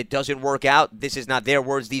event that it doesn't work out, this is not their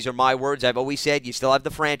words, these are my words. I've always said you still have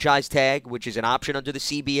the franchise tag, which is an option under the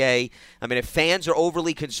CBA. I mean, if fans are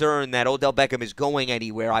overly concerned that Odell Beckham is going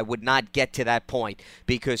anywhere, I would not get to that point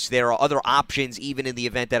because there are other options even in the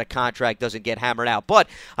event that a contract doesn't get hammered out. But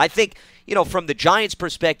I think, from the Giants'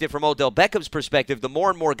 perspective, from Odell Beckham's perspective, the more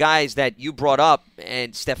and more guys that you brought up,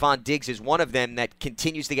 and Stephon Diggs is one of them that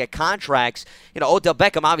continues to get contracts, Odell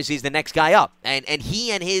Beckham obviously is the next guy up. And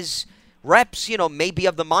he and his reps, may be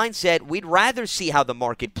of the mindset we'd rather see how the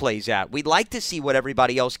market plays out. We'd like to see what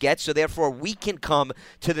everybody else gets, so therefore we can come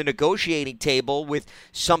to the negotiating table with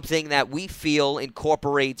something that we feel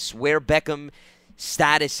incorporates where Beckham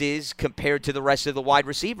status is compared to the rest of the wide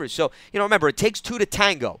receivers. So, remember, it takes two to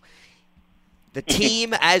tango. The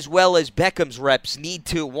team as well as Beckham's reps need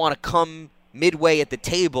to want to come midway at the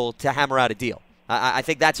table to hammer out a deal. I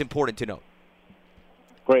think that's important to note.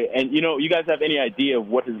 Great. And, you guys have any idea of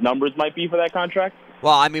what his numbers might be for that contract?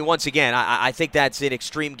 Well, I mean, once again, I think that's an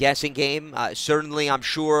extreme guessing game. Certainly, I'm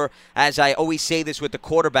sure, as I always say this with the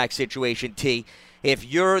quarterback situation, T, if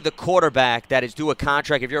you're the quarterback that is due a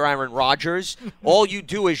contract, if you're Aaron Rodgers, all you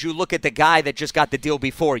do is you look at the guy that just got the deal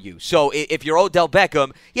before you. So if you're Odell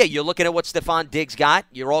Beckham, yeah, you're looking at what Stephon Diggs got.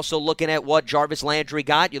 You're also looking at what Jarvis Landry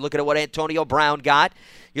got. You're looking at what Antonio Brown got.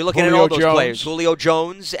 You're looking at all those players, Julio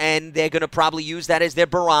Jones, and they're going to probably use that as their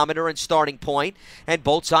barometer and starting point, and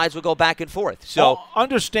both sides will go back and forth. So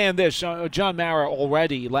understand this. John Mara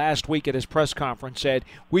already last week at his press conference said,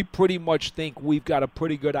 we pretty much think we've got a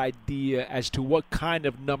pretty good idea as to what kind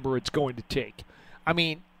of number it's going to take. I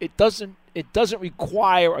mean, it doesn't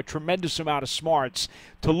require a tremendous amount of smarts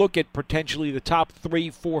to look at potentially the top 3,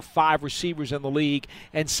 4, 5 receivers in the league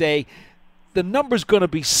and say, the number's going to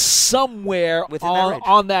be somewhere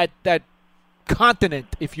on that continent,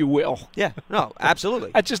 if you will. Yeah, no,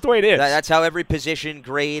 absolutely. That's just the way it is. That's how every position,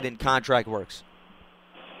 grade, and contract works.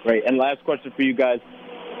 Great. And last question for you guys.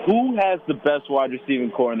 Who has the best wide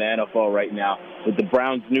receiving core in the NFL right now? With the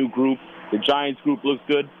Browns' new group, the Giants' group looks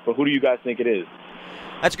good, but who do you guys think it is?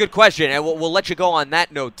 That's a good question, and we'll let you go on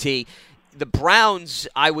that note, T. The Browns,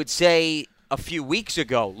 I would say, a few weeks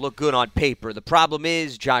ago looked good on paper. The problem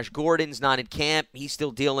is Josh Gordon's not in camp. He's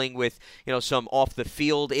still dealing with, some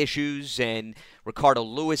off-the-field issues, and Ricardo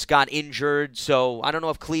Lewis got injured. So I don't know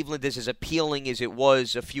if Cleveland is as appealing as it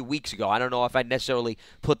was a few weeks ago. I don't know if I'd necessarily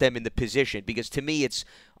put them in the position because to me it's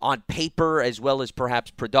on paper as well as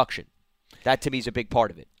perhaps production. That, to me, is a big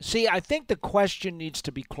part of it. See, I think the question needs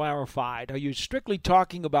to be clarified. Are you strictly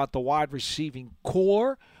talking about the wide receiving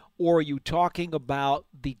core, or are you talking about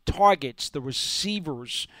the targets, the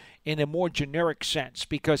receivers, in a more generic sense?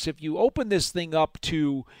 Because if you open this thing up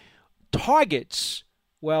to targets,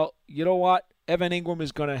 well, you know what? Evan Ingram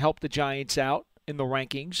is going to help the Giants out in the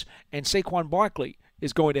rankings, and Saquon Barkley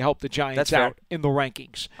is going to help the Giants out in the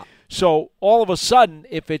rankings. So all of a sudden,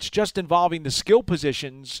 if it's just involving the skill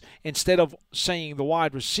positions instead of saying the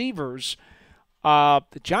wide receivers, the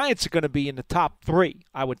Giants are going to be in the top 3,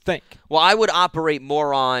 I would think. Well, I would operate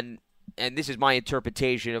more on, and this is my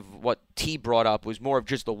interpretation of what T brought up, was more of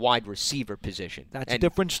just the wide receiver position. That's a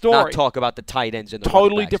different story. Not talk about the tight ends and the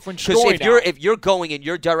totally different story. Because if you're going in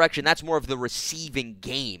your direction, that's more of the receiving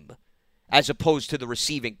game as opposed to the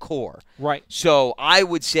receiving core. Right. So I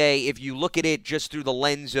would say if you look at it just through the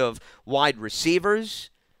lens of wide receivers,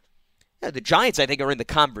 the Giants, I think, are in the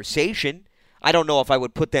conversation. I don't know if I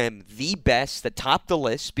would put them the best, atop the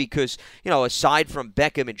list, because, aside from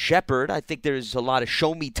Beckham and Shepard, I think there's a lot of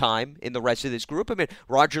show-me time in the rest of this group. I mean,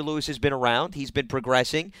 Roger Lewis has been around. He's been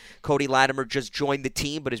progressing. Cody Latimer just joined the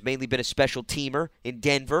team, but has mainly been a special teamer in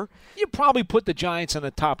Denver. You probably put the Giants in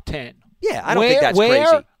the top 10. Yeah, I don't think that's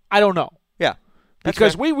crazy. I don't know. Yeah.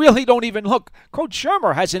 Because we really don't even look. Coach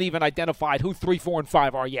Shermer hasn't even identified who 3, 4, and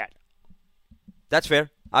 5 are yet. That's fair.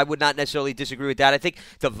 I would not necessarily disagree with that. I think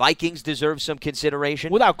the Vikings deserve some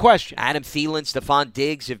consideration. Without question. Adam Thielen, Stephon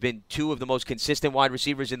Diggs have been 2 of the most consistent wide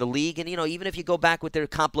receivers in the league. And, even if you go back with their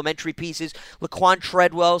complementary pieces, Laquan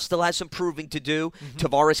Treadwell still has some proving to do. Mm-hmm.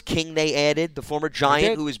 Tavares King they added, the former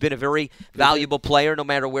Giant, who has been a very valuable player no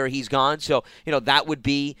matter where he's gone. So, that would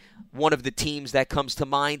be one of the teams that comes to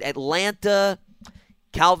mind. Atlanta,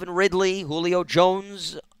 Calvin Ridley, Julio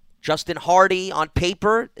Jones, Justin Hardy on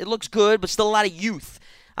paper. It looks good, but still a lot of youth.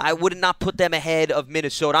 I would not put them ahead of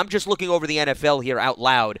Minnesota. I'm just looking over the NFL here out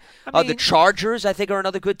loud. I mean, the Chargers, I think, are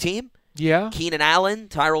another good team. Yeah. Keenan Allen,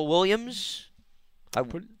 Tyrell Williams,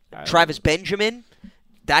 Travis Benjamin.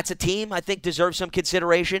 That's a team I think deserves some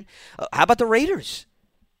consideration. How about the Raiders?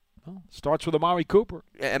 Well, starts with Amari Cooper.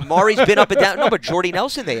 And Maury's been up and down. No, but Jordy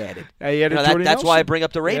Nelson they added. They added Jordy that's why I Nelson. bring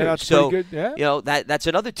up the Raiders. Yeah, that's so pretty good. Yeah. that's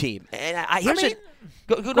another team. And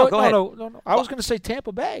go ahead. No. I was going to say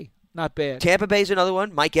Tampa Bay. Not bad. Tampa Bay's another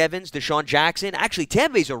one. Mike Evans, Deshaun Jackson. Actually,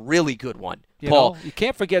 Tampa Bay's a really good one, You Paul. know, you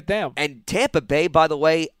can't forget them. And Tampa Bay, by the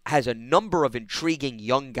way, has a number of intriguing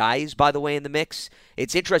young guys, by the way, in the mix.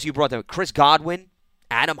 It's interesting you brought them. Chris Godwin,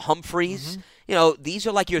 Adam Humphries. These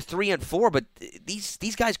are like your 3 and 4, but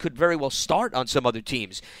these guys could very well start on some other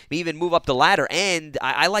teams, even move up the ladder. And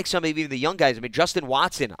I like some of even the young guys. I mean, Justin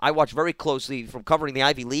Watson, I watch very closely from covering the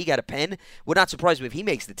Ivy League out of Penn. Would not surprise me if he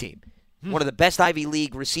makes the team. One of the best Ivy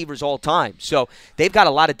League receivers all time. So they've got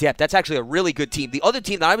a lot of depth. That's actually a really good team. The other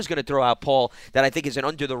team that I was going to throw out, Paul, that I think is an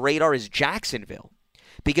under the radar is Jacksonville.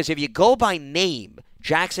 Because if you go by name,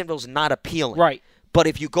 Jacksonville's not appealing. Right. But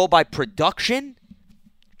if you go by production,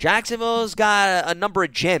 Jacksonville's got a number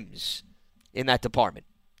of gems in that department.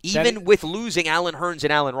 Even with losing Allen Hurns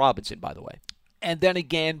and Allen Robinson, by the way. And then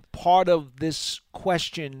again, part of this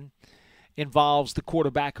question involves the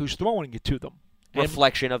quarterback who's throwing it to them.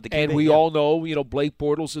 Reflection of the game. And we all know, Blake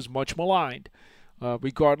Bortles is much maligned.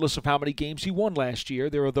 Regardless of how many games he won last year,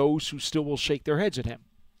 there are those who still will shake their heads at him.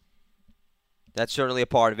 That's certainly a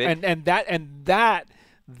part of it. And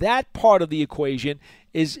that part of the equation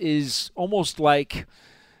is almost like,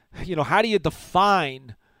 how do you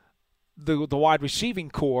define the wide receiving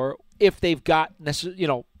core if they've got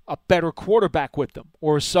a better quarterback with them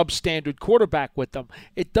or a substandard quarterback with them?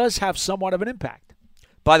 It does have somewhat of an impact.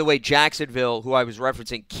 By the way, Jacksonville, who I was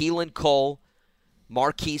referencing, Keelan Cole,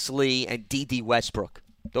 Marquise Lee, and D.D. Westbrook.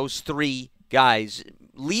 Those 3 guys.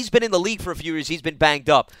 Lee's been in the league for a few years. He's been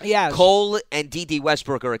banged up. Yes. Cole and D.D.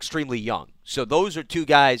 Westbrook are extremely young. So those are 2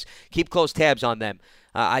 guys. Keep close tabs on them.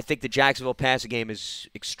 I think the Jacksonville passing game is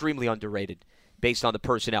extremely underrated based on the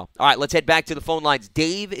personnel. All right, let's head back to the phone lines.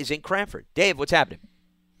 Dave is in Cranford. Dave, what's happening?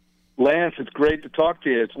 Lance, it's great to talk to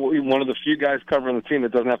you. It's one of the few guys covering the team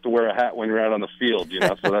that doesn't have to wear a hat when you're out on the field,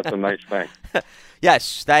 so that's a nice thing.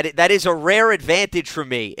 Yes, that is a rare advantage for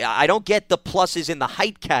me. I don't get the pluses in the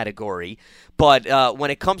height category, but when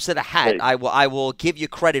it comes to the hat, I will give you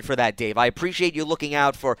credit for that, Dave. I appreciate you looking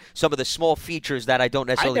out for some of the small features that I don't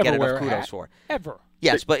necessarily get enough kudos for. Ever.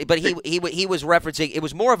 Yes, but he was referencing, it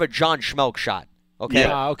was more of a John Schmelk shot. Okay,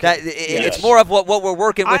 yeah, okay. It's more of what we're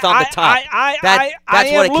working with on the top. I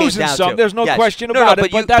am losing some. There's no question about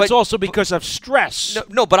it. But that's also because of stress.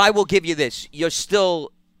 No, but I will give you this. You're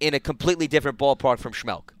still in a completely different ballpark from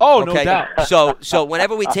Schmelk. Oh, okay? No doubt. So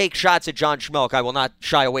whenever we take shots at John Schmelk, I will not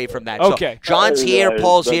shy away from that. Okay. So John's here,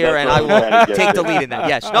 Paul's here, and I will take the lead in that.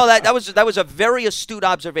 Yes. No, that was a very astute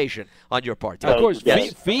observation on your part. Of course,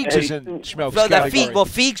 yes. Feegs is in Schmelk's category.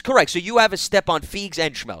 Feegs, correct. So you have a step on Feegs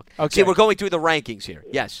and Schmelk. Okay. See, we're going through the rankings here.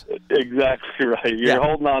 Yes. Exactly right. You're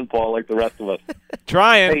holding on, Paul, like the rest of us.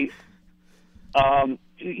 Trying. Hey,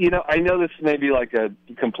 I know this may be like a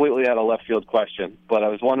completely out of left field question, but I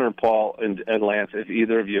was wondering, Paul and Lance, if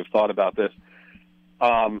either of you have thought about this,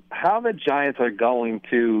 how the Giants are going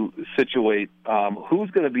to situate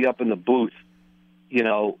who's going to be up in the booth,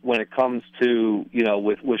 when it comes to,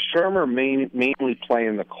 with Shermer mainly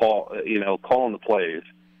playing the call, calling the plays.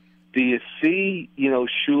 Do you see,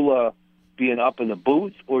 Shula being up in the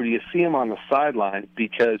booth, or do you see him on the sideline?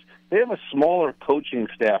 Because they have a smaller coaching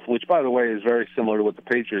staff, which, by the way, is very similar to what the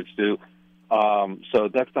Patriots do. So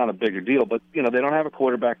that's not a bigger deal. But they don't have a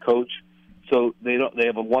quarterback coach, so they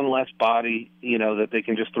have a one less body, that they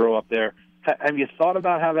can just throw up there. Have you thought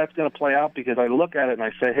about how that's going to play out? Because I look at it and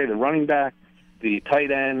I say, hey, the running back, the tight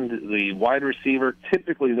end, the wide receiver,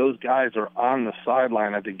 typically those guys are on the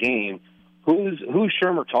sideline at the game. Who's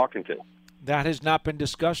Shermer talking to? That has not been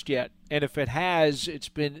discussed yet. And if it has, it's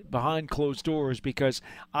been behind closed doors because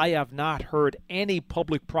I have not heard any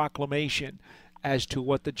public proclamation as to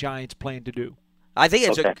what the Giants plan to do. I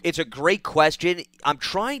think it's a great question. I'm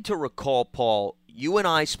trying to recall, Paul, you and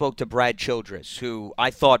I spoke to Brad Childress, who I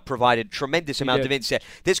thought provided tremendous amount of insight.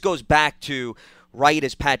 This goes back to right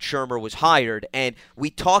as Pat Shurmur was hired, and we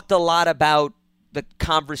talked a lot about the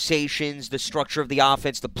conversations, the structure of the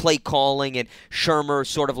offense, the play calling, and Shermer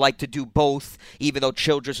sort of like to do both, even though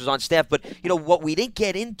Childress was on staff. But, what we didn't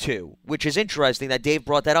get into, which is interesting that Dave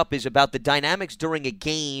brought that up, is about the dynamics during a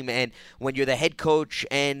game. And when you're the head coach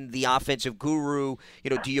and the offensive guru,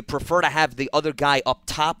 do you prefer to have the other guy up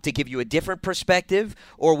top to give you a different perspective,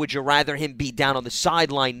 or would you rather him be down on the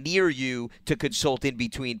sideline near you to consult in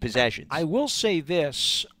between possessions? I will say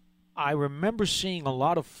this. I remember seeing a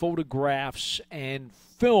lot of photographs and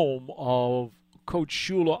film of Coach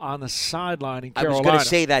Shula on the sideline in Carolina. I was going to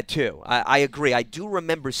say that, too. I agree. I do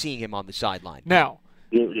remember seeing him on the sideline. Now,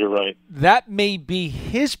 You're right. that may be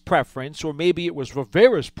his preference, or maybe it was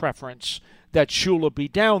Rivera's preference that Shula be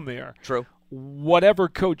down there. True. Whatever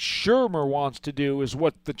Coach Shermer wants to do is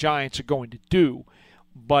what the Giants are going to do.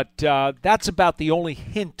 But that's about the only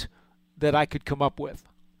hint that I could come up with.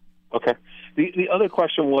 Okay. The other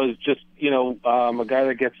question was just, a guy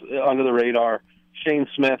that gets under the radar, Shane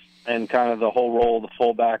Smith, and kind of the whole role of the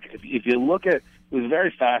fullback. If you look at, it was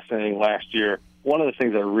very fascinating last year. One of the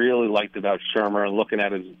things I really liked about Shermer and looking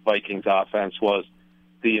at his Vikings offense was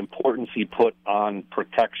the importance he put on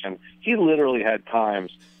protection. He literally had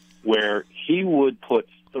times where he would put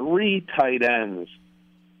 3 tight ends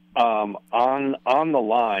on the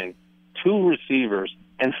line, 2 receivers,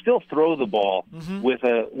 and still throw the ball with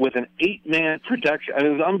an 8-man protection. I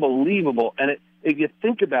mean, it was unbelievable. And if you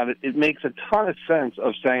think about it, it makes a ton of sense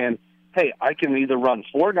of saying, hey, I can either run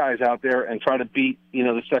 4 guys out there and try to beat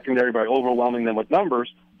the secondary by overwhelming them with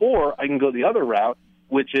numbers, or I can go the other route,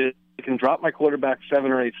 which is I can drop my quarterback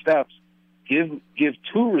 7 or 8 steps, give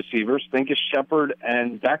 2 receivers, think of Shepard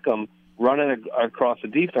and Beckham, running across the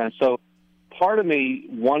defense. So part of me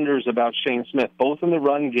wonders about Shane Smith, both in the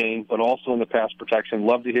run game but also in the pass protection.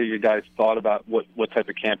 Love to hear you guys' thought about what type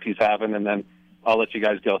of camp he's having, and then I'll let you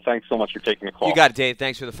guys go. Thanks so much for taking the call. You got it, Dave.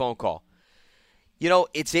 Thanks for the phone call.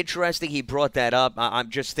 It's interesting he brought that up.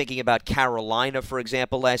 I'm just thinking about Carolina, for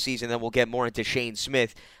example, last season, then we'll get more into Shane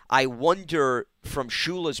Smith. I wonder, from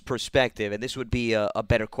Shula's perspective, and this would be a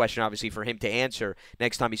better question, obviously, for him to answer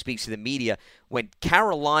next time he speaks to the media, when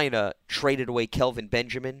Carolina traded away Kelvin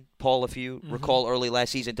Benjamin, Paul, if you recall, early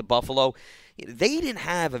last season to Buffalo, they didn't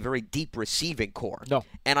have a very deep receiving core. No.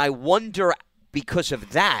 And I wonder, because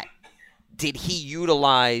of that, did he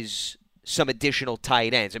utilize some additional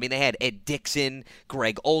tight ends? I mean, they had Ed Dixon,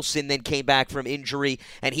 Greg Olsen then came back from injury,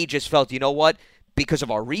 and he just felt, you know what? Because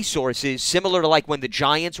of our resources, similar to like when the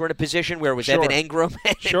Giants were in a position where it was Evan Engram.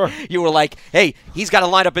 Sure. You were like, hey, he's got to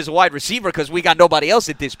line up as a wide receiver because we got nobody else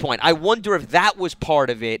at this point. I wonder if that was part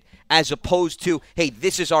of it, as opposed to, hey,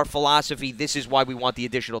 this is our philosophy. This is why we want the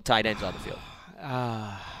additional tight ends on the field.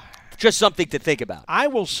 Just something to think about. I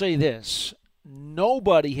will say this.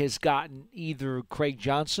 Nobody has gotten either Craig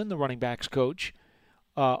Johnson, the running backs coach,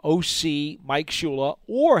 OC Mike Shula,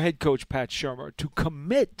 or head coach Pat Shermer to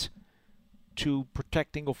commit to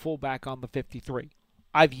protecting a fullback on the 53.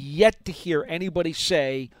 I've yet to hear anybody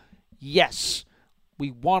say, yes,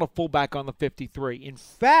 we want a fullback on the 53. In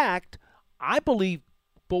fact, I believe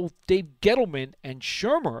both Dave Gettleman and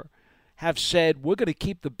Shermer have said we're going to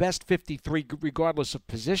keep the best 53 regardless of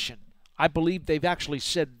position. I believe they've actually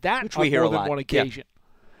said that on more than one occasion.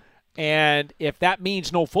 Yeah. And if that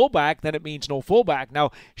means no fullback, then it means no fullback.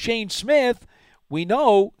 Now, Shane Smith, we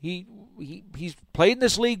know he's played in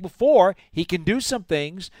this league before. He can do some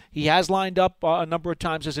things. He has lined up a number of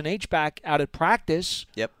times as an H-back out at practice.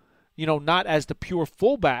 Yep. Not as the pure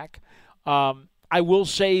fullback. I will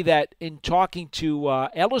say that in talking to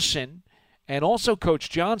Ellison and also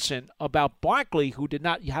Coach Johnson about Barkley, who did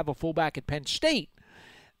not have a fullback at Penn State,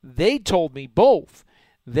 they told me both.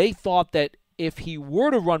 They thought that if he were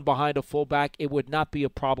to run behind a fullback, it would not be a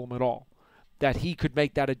problem at all, that he could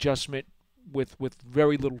make that adjustment with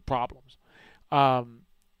very little problems.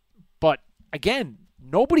 But, again,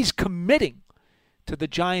 nobody's committing to the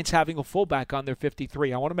Giants having a fullback on their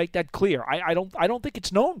 53. I want to make that clear. I don't think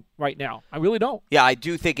it's known right now. I really don't. Yeah, I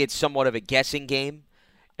do think it's somewhat of a guessing game.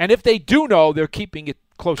 And if they do know, they're keeping it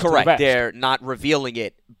close to the vest. Correct. They're not revealing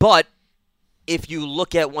it. But if you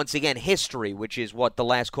look at, once again, history, which is what the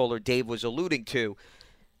last caller Dave was alluding to,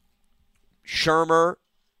 Shermer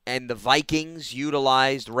and the Vikings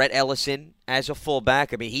utilized Rhett Ellison as a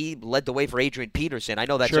fullback. I mean, he led the way for Adrian Peterson. I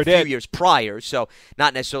know that's a few years prior, so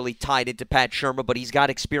not necessarily tied into Pat Shermer, but he's got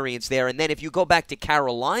experience there. And then if you go back to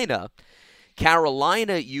Carolina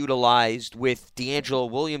utilized with D'Angelo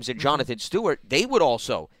Williams and Jonathan Stewart, they would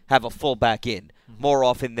also have a fullback in more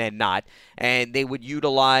often than not. And they would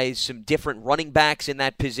utilize some different running backs in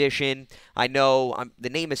that position. I know the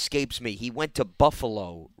name escapes me. He went to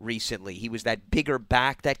Buffalo recently. He was that bigger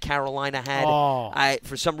back that Carolina had.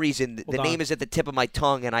 For some reason, the name is at the tip of my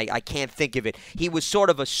tongue, and I can't think of it. He was sort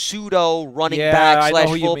of a pseudo running back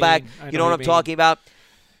 / fullback. You know what I'm talking about?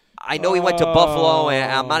 I know he went to Buffalo,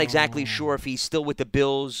 and I'm not exactly sure if he's still with the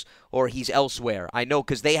Bills or he's elsewhere. I know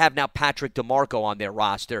because they have now Patrick DeMarco on their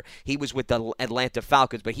roster. He was with the Atlanta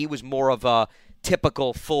Falcons, but he was more of a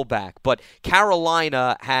typical fullback. But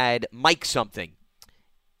Carolina had Mike something.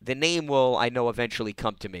 The name will, I know, eventually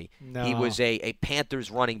come to me. No. He was a Panthers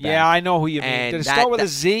running back. Yeah, I know who you mean. Did it start with a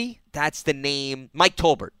Z? That's the name. Mike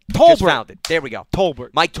Tolbert. Just found it. There we go.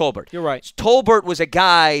 Mike Tolbert. You're right. Tolbert was a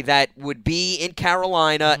guy that would be in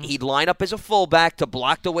Carolina. He'd line up as a fullback to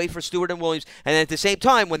block the way for Stewart and Williams. And then at the same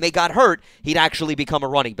time, when they got hurt, he'd actually become a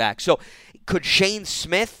running back. So could Shane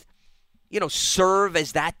Smith, serve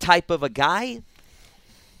as that type of a guy?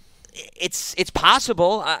 It's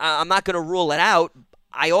possible. I'm not going to rule it out.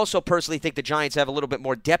 I also personally think the Giants have a little bit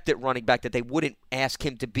more depth at running back that they wouldn't ask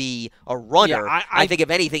him to be a runner. Yeah, I think, if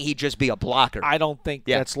anything, he'd just be a blocker. I don't think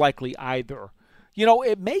that's likely either.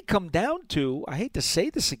 It may come down to, I hate to say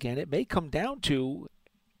this again, it may come down to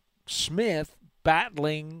Smith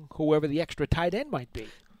battling whoever the extra tight end might be.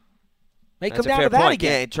 That's come down to that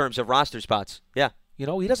again. Yeah, in terms of roster spots. Yeah. He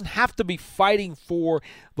doesn't have to be fighting for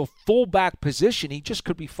the fullback position. He just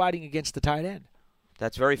could be fighting against the tight end.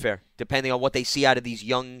 That's very fair. Depending on what they see out of these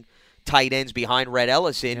young tight ends behind Rhett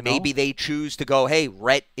Ellison, maybe they choose to go, hey,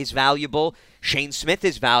 Rhett is valuable, Shane Smith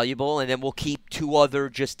is valuable, and then we'll keep two other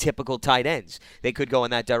just typical tight ends. They could go in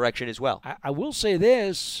that direction as well. I will say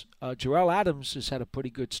this, Jarrell Adams has had a pretty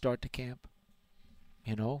good start to camp.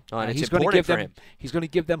 And he's going to give them. He's going to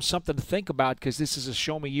give them something to think about because this is a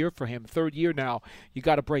show-me year for him. Third year now, you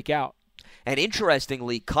got to break out. And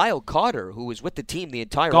interestingly, Kyle Carter, who was with the team the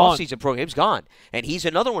entire offseason program, is gone. And he's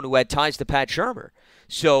another one who had ties to Pat Shurmur.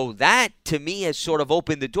 So that, to me, has sort of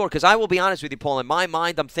opened the door. Because I will be honest with you, Paul, in my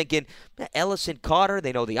mind, I'm thinking, Ellison, Carter,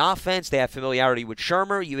 they know the offense. They have familiarity with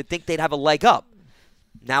Shurmur. You would think they'd have a leg up.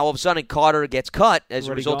 Now, all of a sudden, Carter gets cut as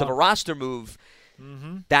a result of a roster move.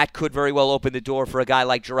 That could very well open the door for a guy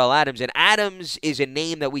like Jarrell Adams. And Adams is a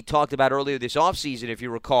name that we talked about earlier this offseason, if you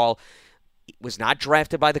recall. Was not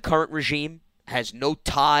drafted by the current regime, has no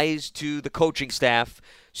ties to the coaching staff,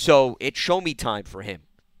 so it's show-me time for him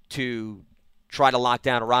to try to lock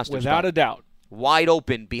down a roster without spot. A doubt. Wide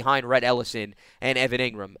open behind Rhett Ellison and Evan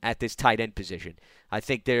Ingram at this tight end position. I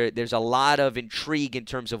think there's a lot of intrigue in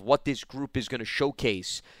terms of what this group is going to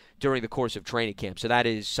showcase during the course of training camp, so that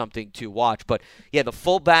is something to watch. But, yeah, the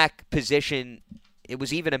fullback position, it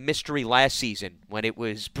was even a mystery last season when it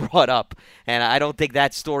was brought up, and I don't think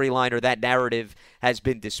that storyline or that narrative has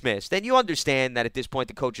been dismissed. And you understand that at this point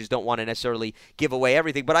the coaches don't want to necessarily give away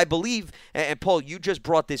everything, but I believe, and Paul, you just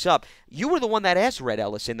brought this up, you were the one that asked Rhett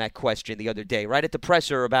Ellison that question the other day, right at the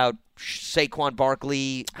presser about Saquon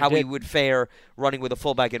Barkley, how he would fare running with a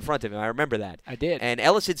fullback in front of him. I remember that. I did. And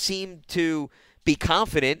Ellison seemed to be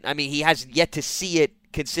confident. I mean, he hasn't yet to see it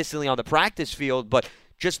consistently on the practice field, but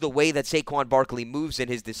just the way that Saquon Barkley moves in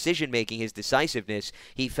his decision-making, his decisiveness,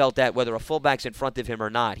 he felt that whether a fullback's in front of him or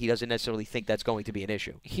not, he doesn't necessarily think that's going to be an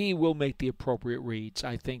issue. He will make the appropriate reads.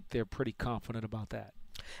 I think they're pretty confident about that.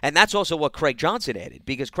 And that's also what Craig Johnson added,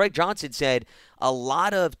 because Craig Johnson said a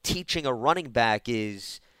lot of teaching a running back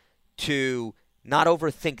is to not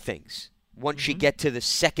overthink things. Once you get to the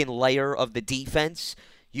second layer of the defense,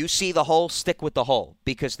 you see the hole, stick with the hole.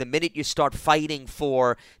 Because the minute you start fighting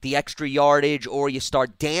for the extra yardage or you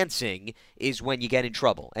start dancing is when you get in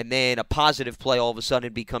trouble. And then a positive play all of a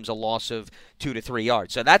sudden becomes a loss of 2 to 3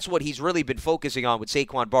 yards. So that's what he's really been focusing on with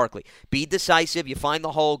Saquon Barkley. Be decisive. You find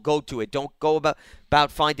the hole, go to it. Don't go about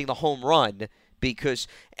finding the home run. Because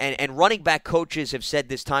and running back coaches have said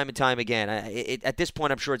this time and time again. At this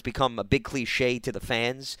point, I'm sure it's become a big cliche to the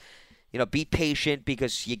fans. Be patient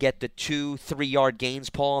because you get the 2-3 yard gains,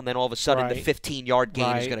 Paul, and then all of a sudden the 15-yard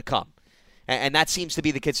gain is going to come. And that seems to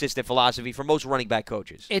be the consistent philosophy for most running back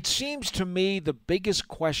coaches. It seems to me the biggest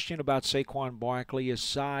question about Saquon Barkley,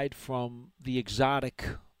 aside from the exotic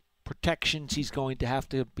protections he's going to have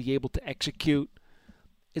to be able to execute,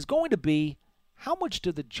 is going to be how much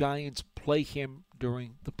do the Giants play him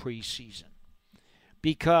during the preseason?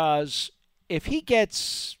 Because if he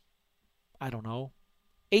gets,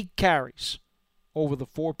 8 carries over the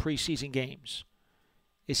 4 preseason games,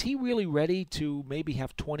 is he really ready to maybe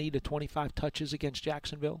have 20 to 25 touches against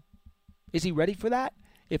Jacksonville? Is he ready for that?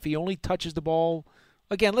 If he only touches the ball,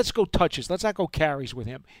 again, let's go touches. Let's not go carries with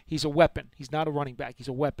him. He's a weapon. He's not a running back. He's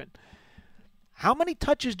a weapon. How many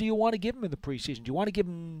touches do you want to give him in the preseason? Do you want to give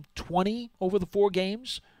him 20 over the 4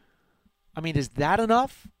 games? I mean, is that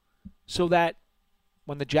enough so that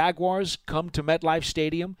when the Jaguars come to MetLife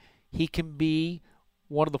Stadium, he can be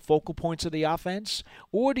one of the focal points of the offense?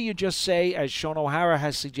 Or do you just say, as Sean O'Hara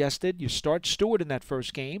has suggested, you start Stewart in that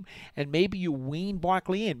first game, and maybe you wean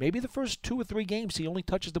Barkley in? Maybe the first 2 or 3 games he only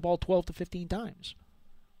touches the ball 12 to 15 times.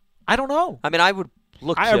 I don't know. I mean, I would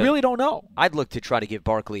look I really don't know. I'd look to try to give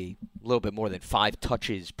Barkley a little bit more than 5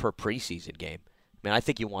 touches per preseason game. I mean, I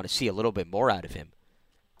think you want to see a little bit more out of him.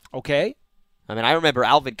 Okay. I mean, I remember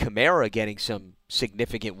Alvin Kamara getting some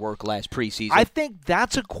significant work last preseason. I think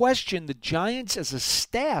that's a question the Giants as a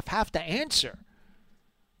staff have to answer.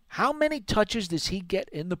 How many touches does he get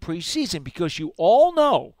in the preseason? Because you all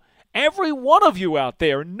know, every one of you out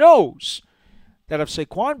there knows that if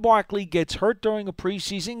Saquon Barkley gets hurt during a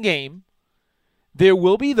preseason game, there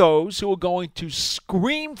will be those who are going to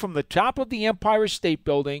scream from the top of the Empire State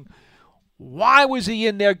Building, why was he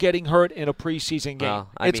in there getting hurt in a preseason game? Well,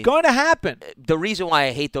 it's going to happen. The reason why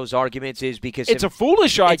I hate those arguments is because it's a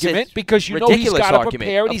foolish argument because you know he's got to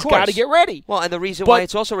prepare and he's got to get ready. Well, and the reason But why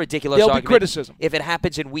it's also a ridiculous there'll argument, be criticism. if it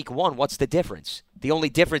happens in week 1, what's the difference? The only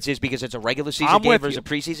difference is because it's a regular season game versus a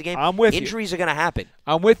preseason game. I'm with you. Injuries are going to happen.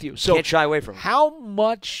 I'm with you. So can't shy away from it. How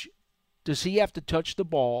much does he have to touch the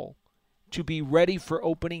ball to be ready for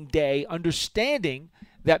opening day, understanding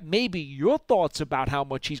that maybe your thoughts about how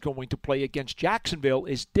much he's going to play against Jacksonville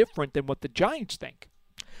is different than what the Giants think?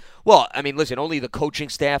 Well, I mean, listen, only the coaching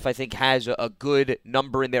staff, I think, has a good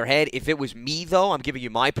number in their head. If it was me, though, I'm giving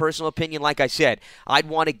you my personal opinion. Like I said, I'd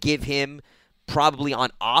want to give him probably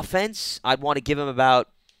on offense, I'd want to give him about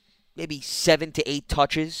maybe 7 to 8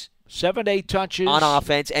 touches. 7 to 8 touches. On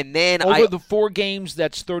offense. And then over the 4 games,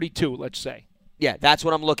 that's 32, let's say. Yeah, that's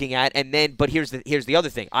what I'm looking at. And then, but here's the other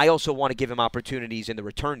thing. I also want to give him opportunities in the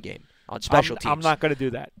return game on special teams. I'm not going to do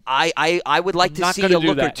that. I would like to see a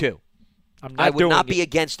look or two. I'm not I would not be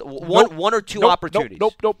against one or two opportunities.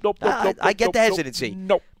 Nope. I get the hesitancy.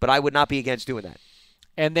 Nope. But I would not be against doing that.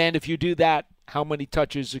 And then if you do that, how many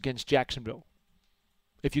touches against Jacksonville?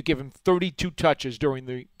 If you give him 32 touches during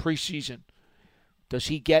the preseason, does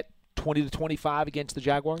he get 20 to 25 against the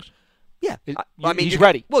Jaguars? Yeah, I mean, he's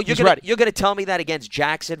ready. Well, he's ready. You're going to tell me that against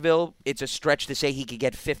Jacksonville, it's a stretch to say he could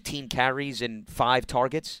get 15 carries and 5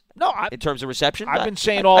 targets? No, in terms of reception, I've been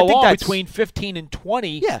saying all along between 15 and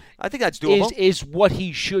 20. Yeah, I think that's doable. Is what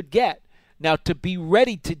he should get. Now, to be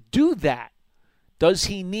ready to do that, does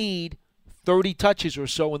he need 30 touches or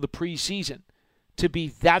so in the preseason to be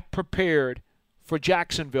that prepared for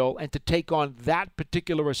Jacksonville and to take on that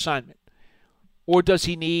particular assignment, or does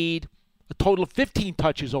he need a total of 15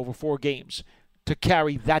 touches over 4 games to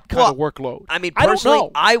carry that kind of workload? I mean, personally, I don't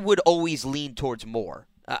know. I would always lean towards more.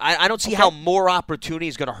 I don't see how more opportunity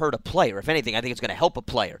is going to hurt a player. If anything, I think it's going to help a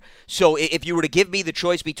player. So if you were to give me the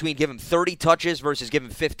choice between giving 30 touches versus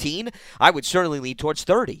giving 15, I would certainly lean towards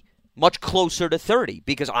 30. Much closer to 30,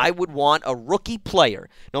 because I would want a rookie player,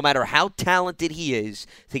 no matter how talented he is,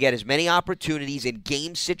 to get as many opportunities in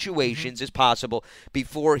game situations as possible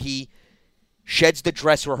before he sheds the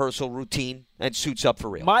dress rehearsal routine and suits up for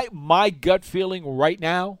real. My gut feeling right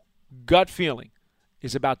now,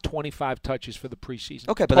 is about 25 touches for the preseason.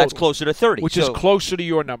 Okay, but that's closer to 30. Which is closer to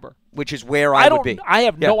your number. Which is where I would be. I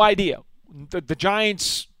have no idea. The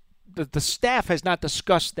Giants, the staff has not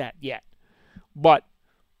discussed that yet. But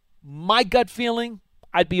my gut feeling,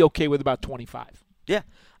 I'd be okay with about 25. Yeah,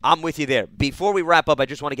 I'm with you there. Before we wrap up, I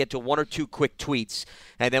just want to get to 1 or 2 quick tweets,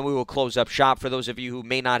 and then we will close up shop. For those of you who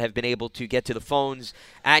may not have been able to get to the phones,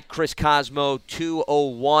 at Chris Cosmo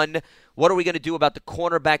 201. What are we going to do about the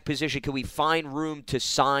cornerback position? Can we find room to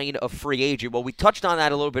sign a free agent? Well, we touched on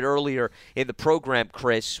that a little bit earlier in the program,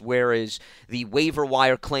 Chris, whereas the waiver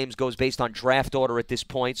wire claims goes based on draft order at this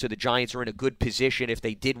point, so the Giants are in a good position if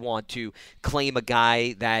they did want to claim a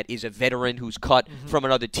guy that is a veteran who's cut from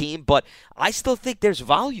another team. But I still think there's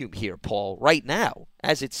volume here, Paul, right now,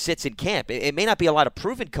 as it sits in camp. It may not be a lot of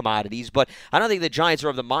proven commodities, but I don't think the Giants are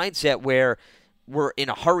of the mindset where we're in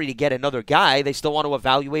a hurry to get another guy. They still want to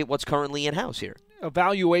evaluate what's currently in-house here.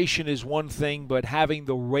 Evaluation is one thing, but having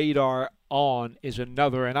the radar on is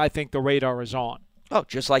another, and I think the radar is on. Oh,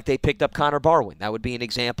 just like they picked up Connor Barwin. That would be an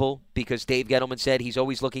example, because Dave Gettleman said he's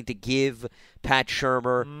always looking to give Pat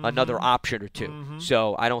Shurmur another option or two.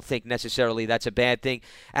 So I don't think necessarily that's a bad thing.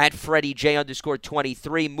 At Freddie J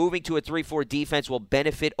 _23, moving to a 3-4 defense will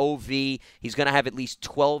benefit OV. He's going to have at least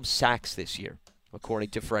 12 sacks this year, according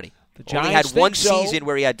to Freddie. The Giants only had one so. season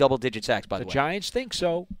where he had double-digit sacks, by the way. The Giants think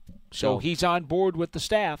so. So he's on board with the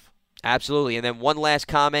staff. Absolutely. And then one last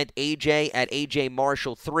comment, AJ at AJ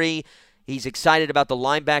Marshall 3. He's excited about the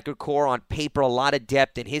linebacker core. On paper, a lot of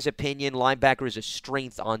depth. In his opinion, linebacker is a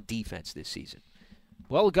strength on defense this season.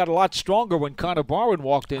 Well, it got a lot stronger when Connor Barwin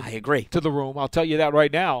walked in. I agree. To the room. I'll tell you that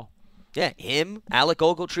right now. Yeah, him, Alec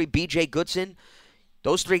Ogletree, B.J. Goodson.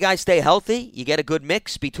 Those three guys stay healthy. You get a good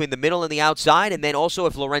mix between the middle and the outside. And then also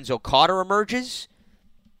if Lorenzo Carter emerges,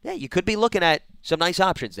 yeah, you could be looking at some nice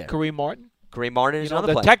options there. Kareem Martin. Kareem Martin is another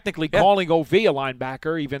they're player. technically calling OV a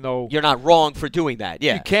linebacker, even though you're not wrong for doing that.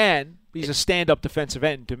 Yeah, you can. He's a stand-up defensive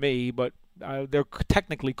end to me, but they're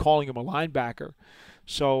technically calling him a linebacker.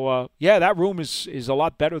 So, that room is a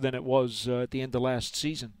lot better than it was at the end of last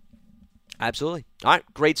season. Absolutely. All right,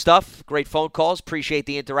 great stuff. Great phone calls. Appreciate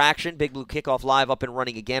the interaction. Big Blue Kickoff Live up and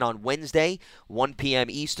running again on Wednesday, 1 p.m.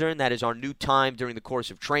 Eastern. That is our new time during the course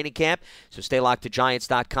of training camp. So stay locked to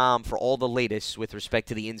Giants.com for all the latest with respect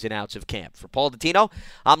to the ins and outs of camp. For Paul Dottino,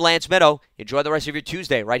 I'm Lance Meadow. Enjoy the rest of your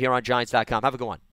Tuesday right here on Giants.com. Have a good one.